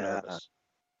 I'm so nervous.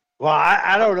 Well,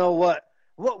 I don't know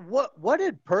what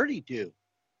did Purdy do?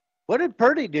 What did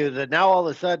Purdy do that now all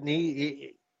of a sudden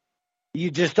you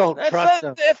just don't trust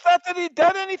him? It's not that he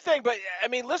done anything, but I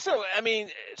mean, listen. I mean,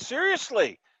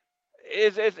 seriously,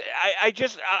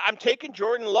 I'm taking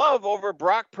Jordan Love over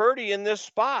Brock Purdy in this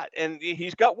spot, and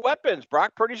he's got weapons.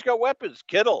 Brock Purdy's got weapons.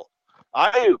 Kittle,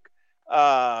 Ayuk,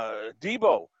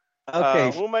 Debo.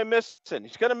 Okay. Who am I missing?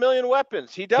 He's got a million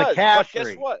weapons. He does. McCaffrey. But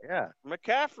guess what? Yeah.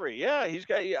 McCaffrey. Yeah, he's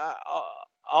got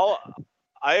all.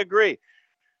 I agree.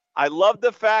 I love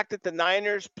the fact that the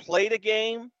Niners played a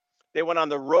game. They went on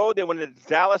the road. They went into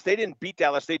Dallas. They didn't beat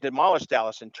Dallas. They demolished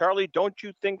Dallas. And, Charlie, don't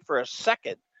you think for a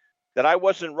second that I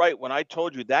wasn't right when I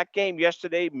told you that game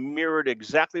yesterday mirrored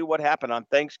exactly what happened on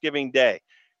Thanksgiving Day.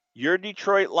 Your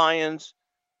Detroit Lions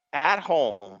at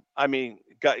home,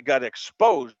 got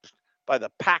exposed by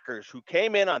the Packers, who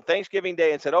came in on Thanksgiving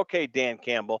Day and said, okay, Dan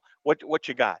Campbell, what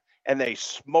you got? And they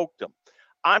smoked them.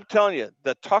 I'm telling you,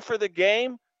 the tougher the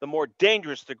game, the more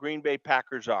dangerous the Green Bay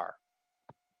Packers are.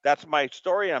 That's my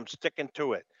story, and I'm sticking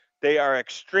to it. They are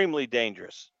extremely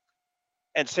dangerous.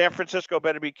 And San Francisco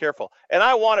better be careful. And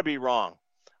I want to be wrong.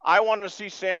 I want to see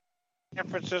San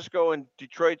Francisco and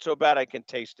Detroit so bad I can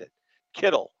taste it.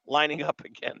 Kittle lining up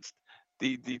against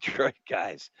the Detroit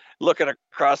guys, looking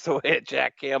across the way at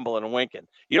Jack Campbell and winking.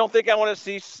 You don't think I want to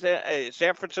see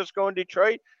San Francisco and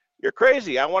Detroit? You're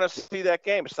crazy. I want to see that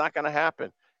game. It's not going to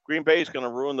happen. Green Bay is going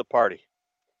to ruin the party.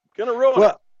 Going to ruin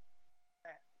it.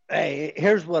 Hey,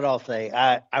 here's what I'll say.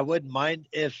 I wouldn't mind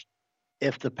if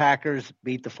if the Packers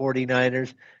beat the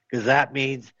 49ers, because that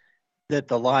means that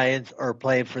the Lions are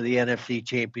playing for the NFC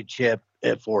Championship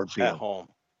at Ford Field. At home.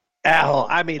 At home.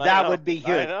 I mean, that know. would be huge.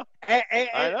 I know.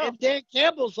 And Dan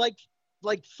Campbell's like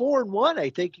 4-1, I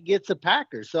think, against the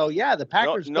Packers. So yeah, the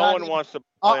Packers. No one wants to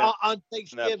play on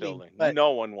Thanksgiving. But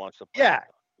no one wants to play.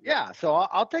 Yeah. So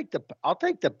I'll take the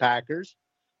Packers.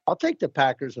 I'll take the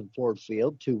Packers in Ford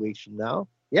Field 2 weeks from now.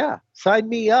 Yeah, sign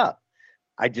me up.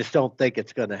 I just don't think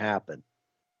it's going to happen.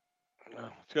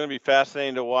 It's going to be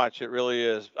fascinating to watch. It really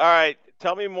is. All right,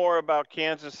 tell me more about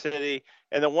Kansas City.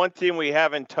 And the one team we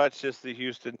haven't touched is the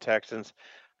Houston Texans.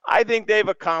 I think they've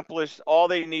accomplished all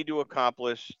they need to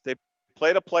accomplish. They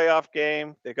played a playoff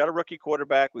game. They got a rookie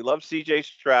quarterback. We love C.J.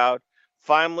 Stroud.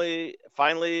 Finally,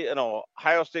 an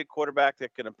Ohio State quarterback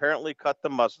that can apparently cut the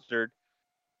mustard.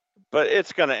 But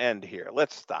it's going to end here.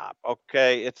 Let's stop,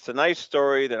 okay? It's a nice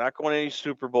story. They're not going to any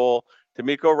Super Bowl.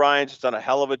 D'Amico Ryan's done a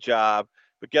hell of a job.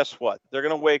 But guess what? They're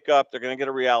going to wake up. They're going to get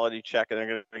a reality check, and they're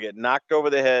going to get knocked over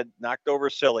the head, knocked over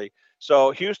silly.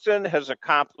 So Houston has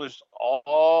accomplished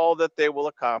all that they will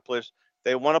accomplish.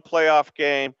 They won a playoff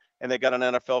game, and they got an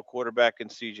NFL quarterback in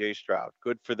C.J. Stroud.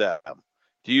 Good for them.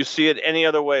 Do you see it any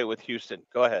other way with Houston?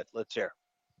 Go ahead. Let's hear.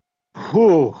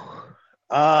 Whew.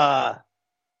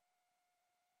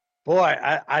 Boy,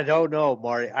 I don't know,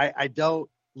 Marty. I don't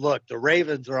look. The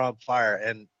Ravens are on fire,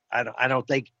 and I don't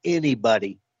think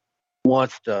anybody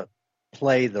wants to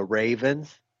play the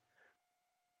Ravens.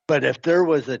 But if there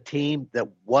was a team that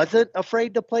wasn't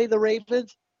afraid to play the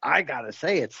Ravens, I gotta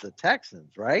say it's the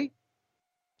Texans, right?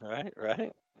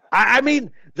 Right. I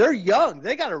mean, they're young.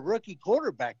 They got a rookie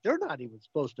quarterback. They're not even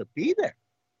supposed to be there.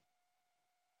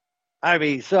 I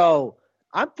mean, so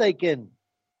I'm thinking,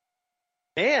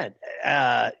 man,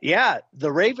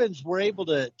 the Ravens were able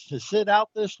to sit out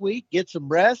this week, get some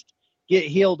rest, get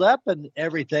healed up and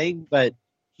everything. But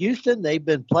Houston, they've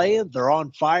been playing. They're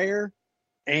on fire.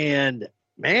 And,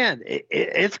 man,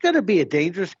 it's going to be a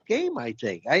dangerous game, I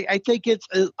think. I think it's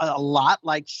a lot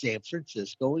like San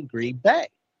Francisco and Green Bay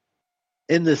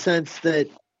in the sense that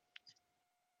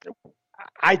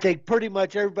I think pretty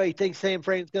much everybody thinks San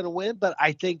Fran's going to win, but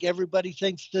I think everybody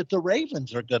thinks that the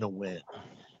Ravens are going to win.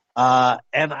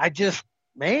 And I just,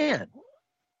 man,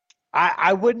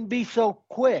 I wouldn't be so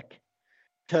quick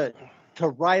to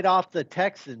write off the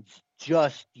Texans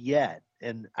just yet.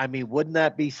 And I mean, wouldn't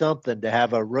that be something to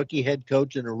have a rookie head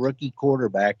coach and a rookie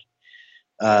quarterback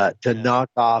to knock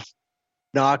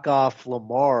off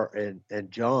Lamar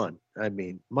and John? I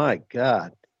mean, my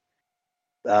God.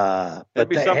 It'd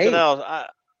be something else.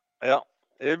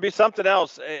 It'd be something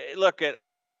else. Look,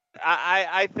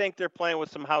 I think they're playing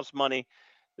with some house money.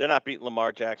 They're not beating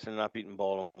Lamar Jackson. They're not beating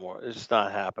Baltimore. It's just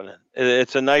not happening.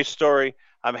 It's a nice story.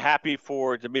 I'm happy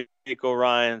for D'Amico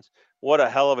Ryans. What a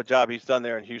hell of a job he's done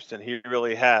there in Houston. He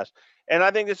really has. And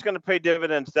I think it's going to pay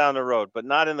dividends down the road, but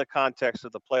not in the context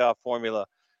of the playoff formula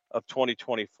of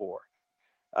 2024.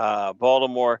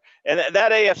 Baltimore. And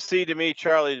that AFC, to me,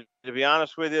 Charlie, to be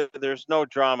honest with you, there's no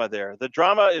drama there. The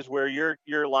drama is where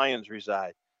your Lions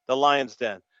reside, the Lions'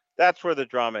 Den. That's where the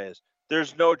drama is.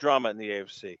 There's no drama in the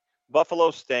AFC.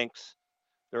 Buffalo stinks.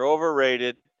 They're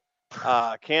overrated.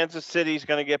 Kansas City's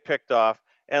going to get picked off.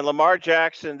 And Lamar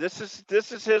Jackson, this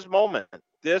is his moment.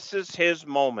 This is his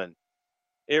moment.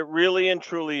 It really and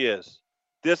truly is.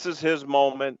 This is his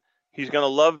moment. He's going to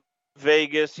love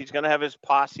Vegas. He's going to have his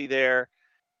posse there.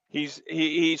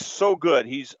 He's so good.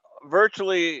 He's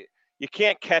virtually, you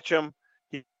can't catch him.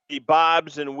 He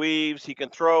bobs and weaves. He can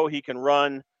throw. He can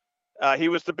run. He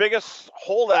was the biggest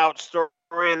holdout story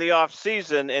in the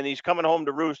offseason, and he's coming home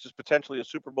to roost as potentially a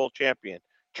Super Bowl champion.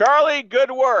 Charlie,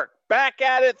 good work. Back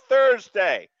at it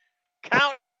Thursday.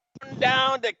 Counting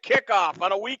down to kickoff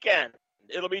on a weekend.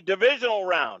 It'll be divisional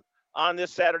round on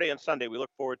this Saturday and Sunday. We look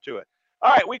forward to it.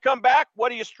 All right, we come back.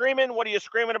 What are you streaming? What are you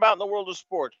screaming about in the world of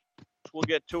sports? We'll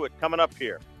get to it coming up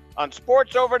here on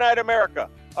Sports Overnight America,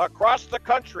 across the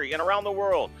country and around the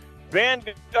world.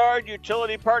 Vanguard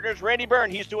Utility Partners, Randy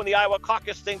Byrne, he's doing the Iowa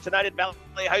caucus thing tonight at Valley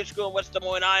High School in West Des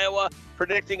Moines, Iowa,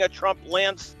 predicting a Trump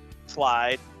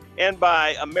landslide. And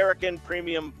by American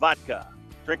Premium Vodka.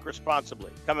 Drink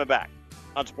responsibly. Coming back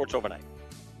on Sports Overnight.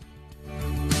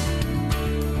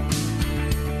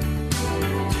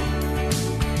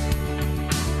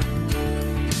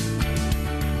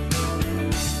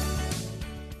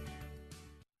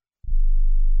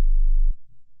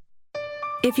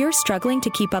 If you're struggling to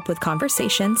keep up with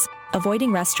conversations,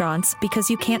 avoiding restaurants because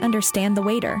you can't understand the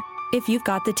waiter, if you've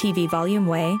got the TV volume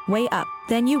way up,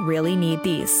 then you really need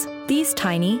these. These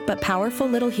tiny but powerful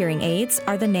little hearing aids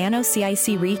are the Nano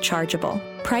CIC Rechargeable,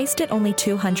 priced at only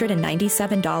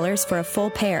 $297 for a full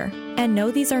pair. And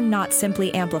no, these are not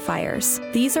simply amplifiers.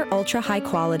 These are ultra high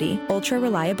quality, ultra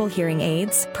reliable hearing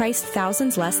aids, priced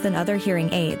thousands less than other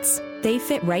hearing aids. They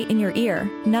fit right in your ear,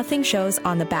 nothing shows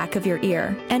on the back of your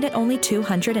ear, and at only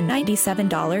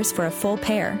 $297 for a full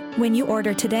pair. When you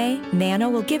order today, Nano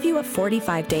will give you a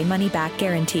 45-day money-back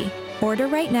guarantee. Order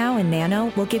right now and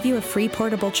Nano will give you a free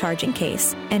portable charging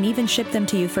case and even ship them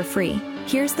to you for free.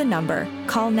 Here's the number.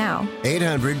 Call now.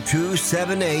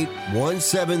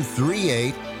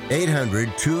 800-278-1738.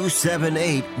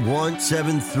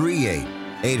 800-278-1738.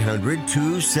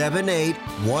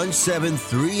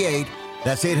 800-278-1738.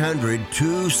 That's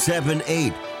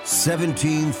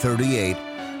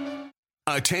 800-278-1738.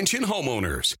 Attention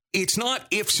homeowners. It's not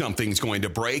if something's going to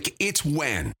break, it's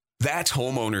when. That's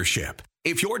homeownership.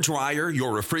 If your dryer,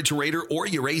 your refrigerator, or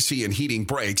your AC and heating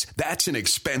breaks, that's an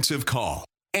expensive call.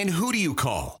 And who do you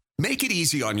call? Make it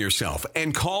easy on yourself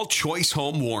and call Choice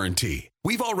Home Warranty.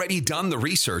 We've already done the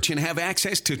research and have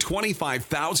access to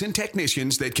 25,000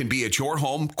 technicians that can be at your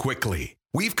home quickly.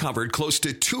 We've covered close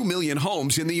to 2 million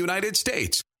homes in the United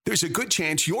States. There's a good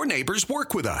chance your neighbors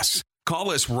work with us. Call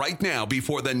us right now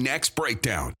before the next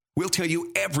breakdown. We'll tell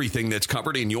you everything that's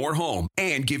covered in your home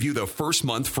and give you the first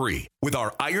month free with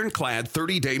our ironclad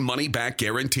 30-day money-back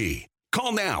guarantee.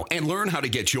 Call now and learn how to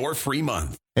get your free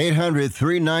month.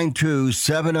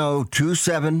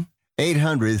 800-392-7027.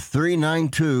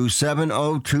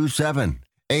 800-392-7027.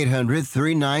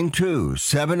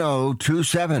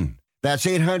 800-392-7027. That's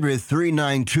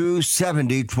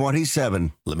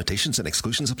 800-392-7027. Limitations and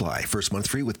exclusions apply. First month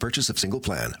free with purchase of single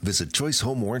plan. Visit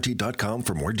choicehomewarranty.com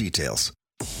for more details.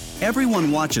 Everyone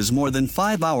watches more than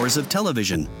 5 hours of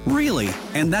television. Really?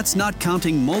 And that's not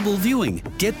counting mobile viewing.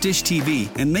 Get Dish TV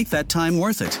and make that time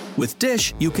worth it. With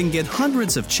Dish, you can get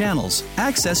hundreds of channels,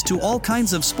 access to all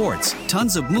kinds of sports,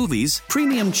 tons of movies,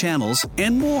 premium channels,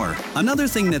 and more. Another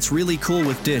thing that's really cool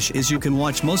with Dish is you can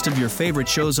watch most of your favorite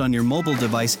shows on your mobile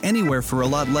device anywhere for a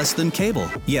lot less than cable.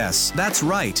 Yes, that's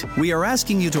right. We are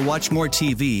asking you to watch more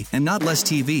TV and not less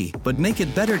TV, but make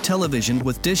it better television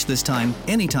with Dish this time,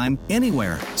 anytime,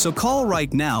 anywhere. So call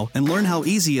right now and learn how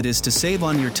easy it is to save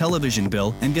on your television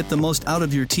bill and get the most out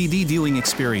of your TV viewing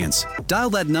experience. Dial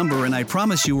that number and I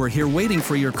promise you we're here waiting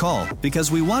for your call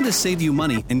because we want to save you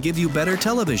money and give you better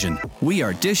television. We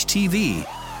are Dish TV.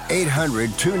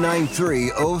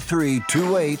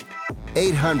 800-293-0328.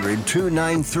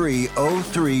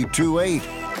 800-293-0328.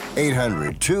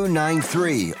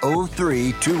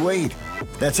 800-293-0328.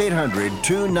 That's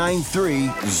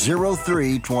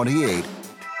 800-293-0328.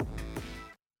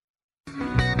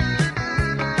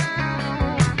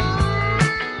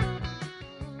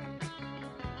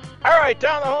 All right,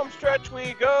 down the home stretch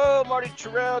we go. Marty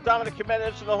Terrell, Dominic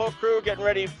Jimenez, and the whole crew getting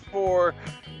ready for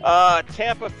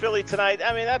Tampa, Philly tonight.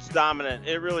 I mean, that's dominant.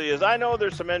 It really is. I know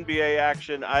there's some NBA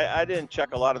action. I didn't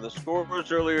check a lot of the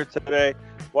scores earlier today.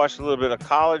 Watched a little bit of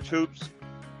college hoops.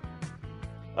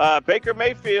 Baker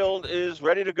Mayfield is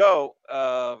ready to go.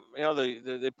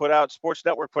 They put out, Sports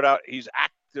Network put out, he's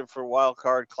active for wild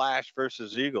card clash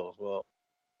versus Eagles. Well,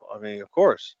 I mean, of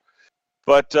course.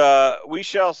 But we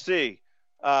shall see.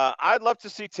 I'd love to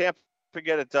see Tampa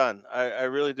get it done. I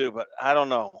really do, but I don't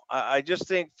know. I just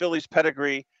think Philly's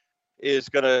pedigree is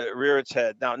going to rear its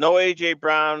head. Now, no A.J.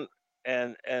 Brown,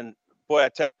 and boy, I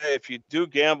tell you, if you do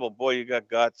gamble, boy, you got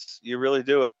guts. You really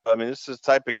do. I mean, this is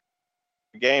the type of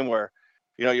game where,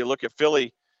 you look at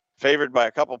Philly favored by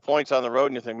a couple points on the road,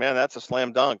 and you think, man, that's a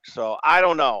slam dunk. So I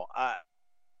don't know.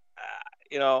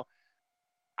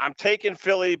 I'm taking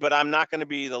Philly, but I'm not going to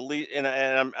be the lead, and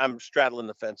I'm straddling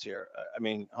the fence here. I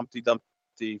mean, Humpty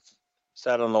Dumpty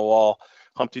sat on the wall.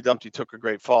 Humpty Dumpty took a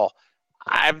great fall.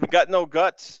 I've got no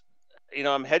guts.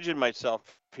 I'm hedging myself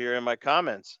here in my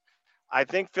comments. I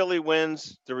think Philly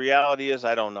wins. The reality is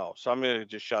I don't know, so I'm going to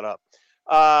just shut up.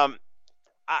 I'm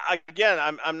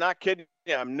not kidding.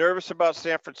 Yeah, I'm nervous about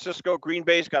San Francisco. Green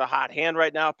Bay's got a hot hand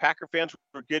right now. Packer fans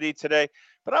were giddy today.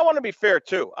 But I want to be fair,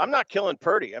 too. I'm not killing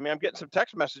Purdy. I mean, I'm getting some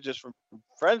text messages from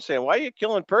friends saying, why are you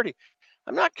killing Purdy?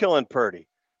 I'm not killing Purdy.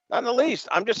 Not in the least.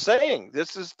 I'm just saying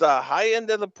this is the high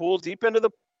end of the pool, deep end of the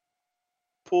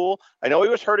pool. I know he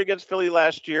was hurt against Philly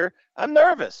last year. I'm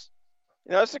nervous.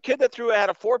 It's a kid that had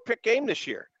a 4-pick game this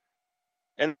year.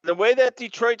 And the way that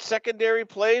Detroit secondary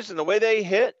plays and the way they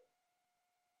hit,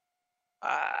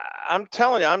 I'm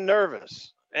telling you, I'm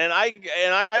nervous. And I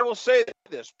will say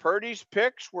this: Purdy's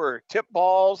picks were tip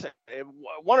balls. And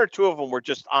one or two of them were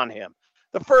just on him.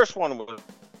 The first one was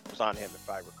on him, if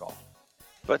I recall.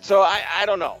 But so I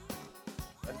don't know.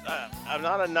 I'm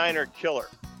not a Niner killer.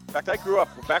 In fact, I grew up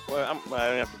back when I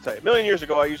don't have to tell you, a million years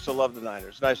ago, I used to love the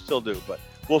Niners, and I still do, but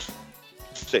we'll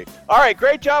see. All right,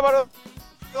 great job out of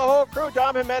the whole crew.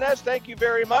 Dom Jimenez, thank you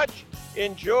very much.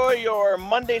 Enjoy your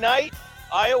Monday night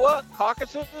Iowa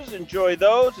caucuses. Enjoy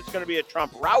those. It's going to be a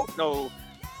Trump rout. No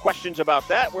questions about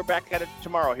that. We're back at it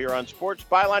tomorrow here on Sports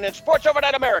Byline and Sports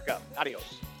Overnight America.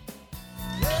 Adios.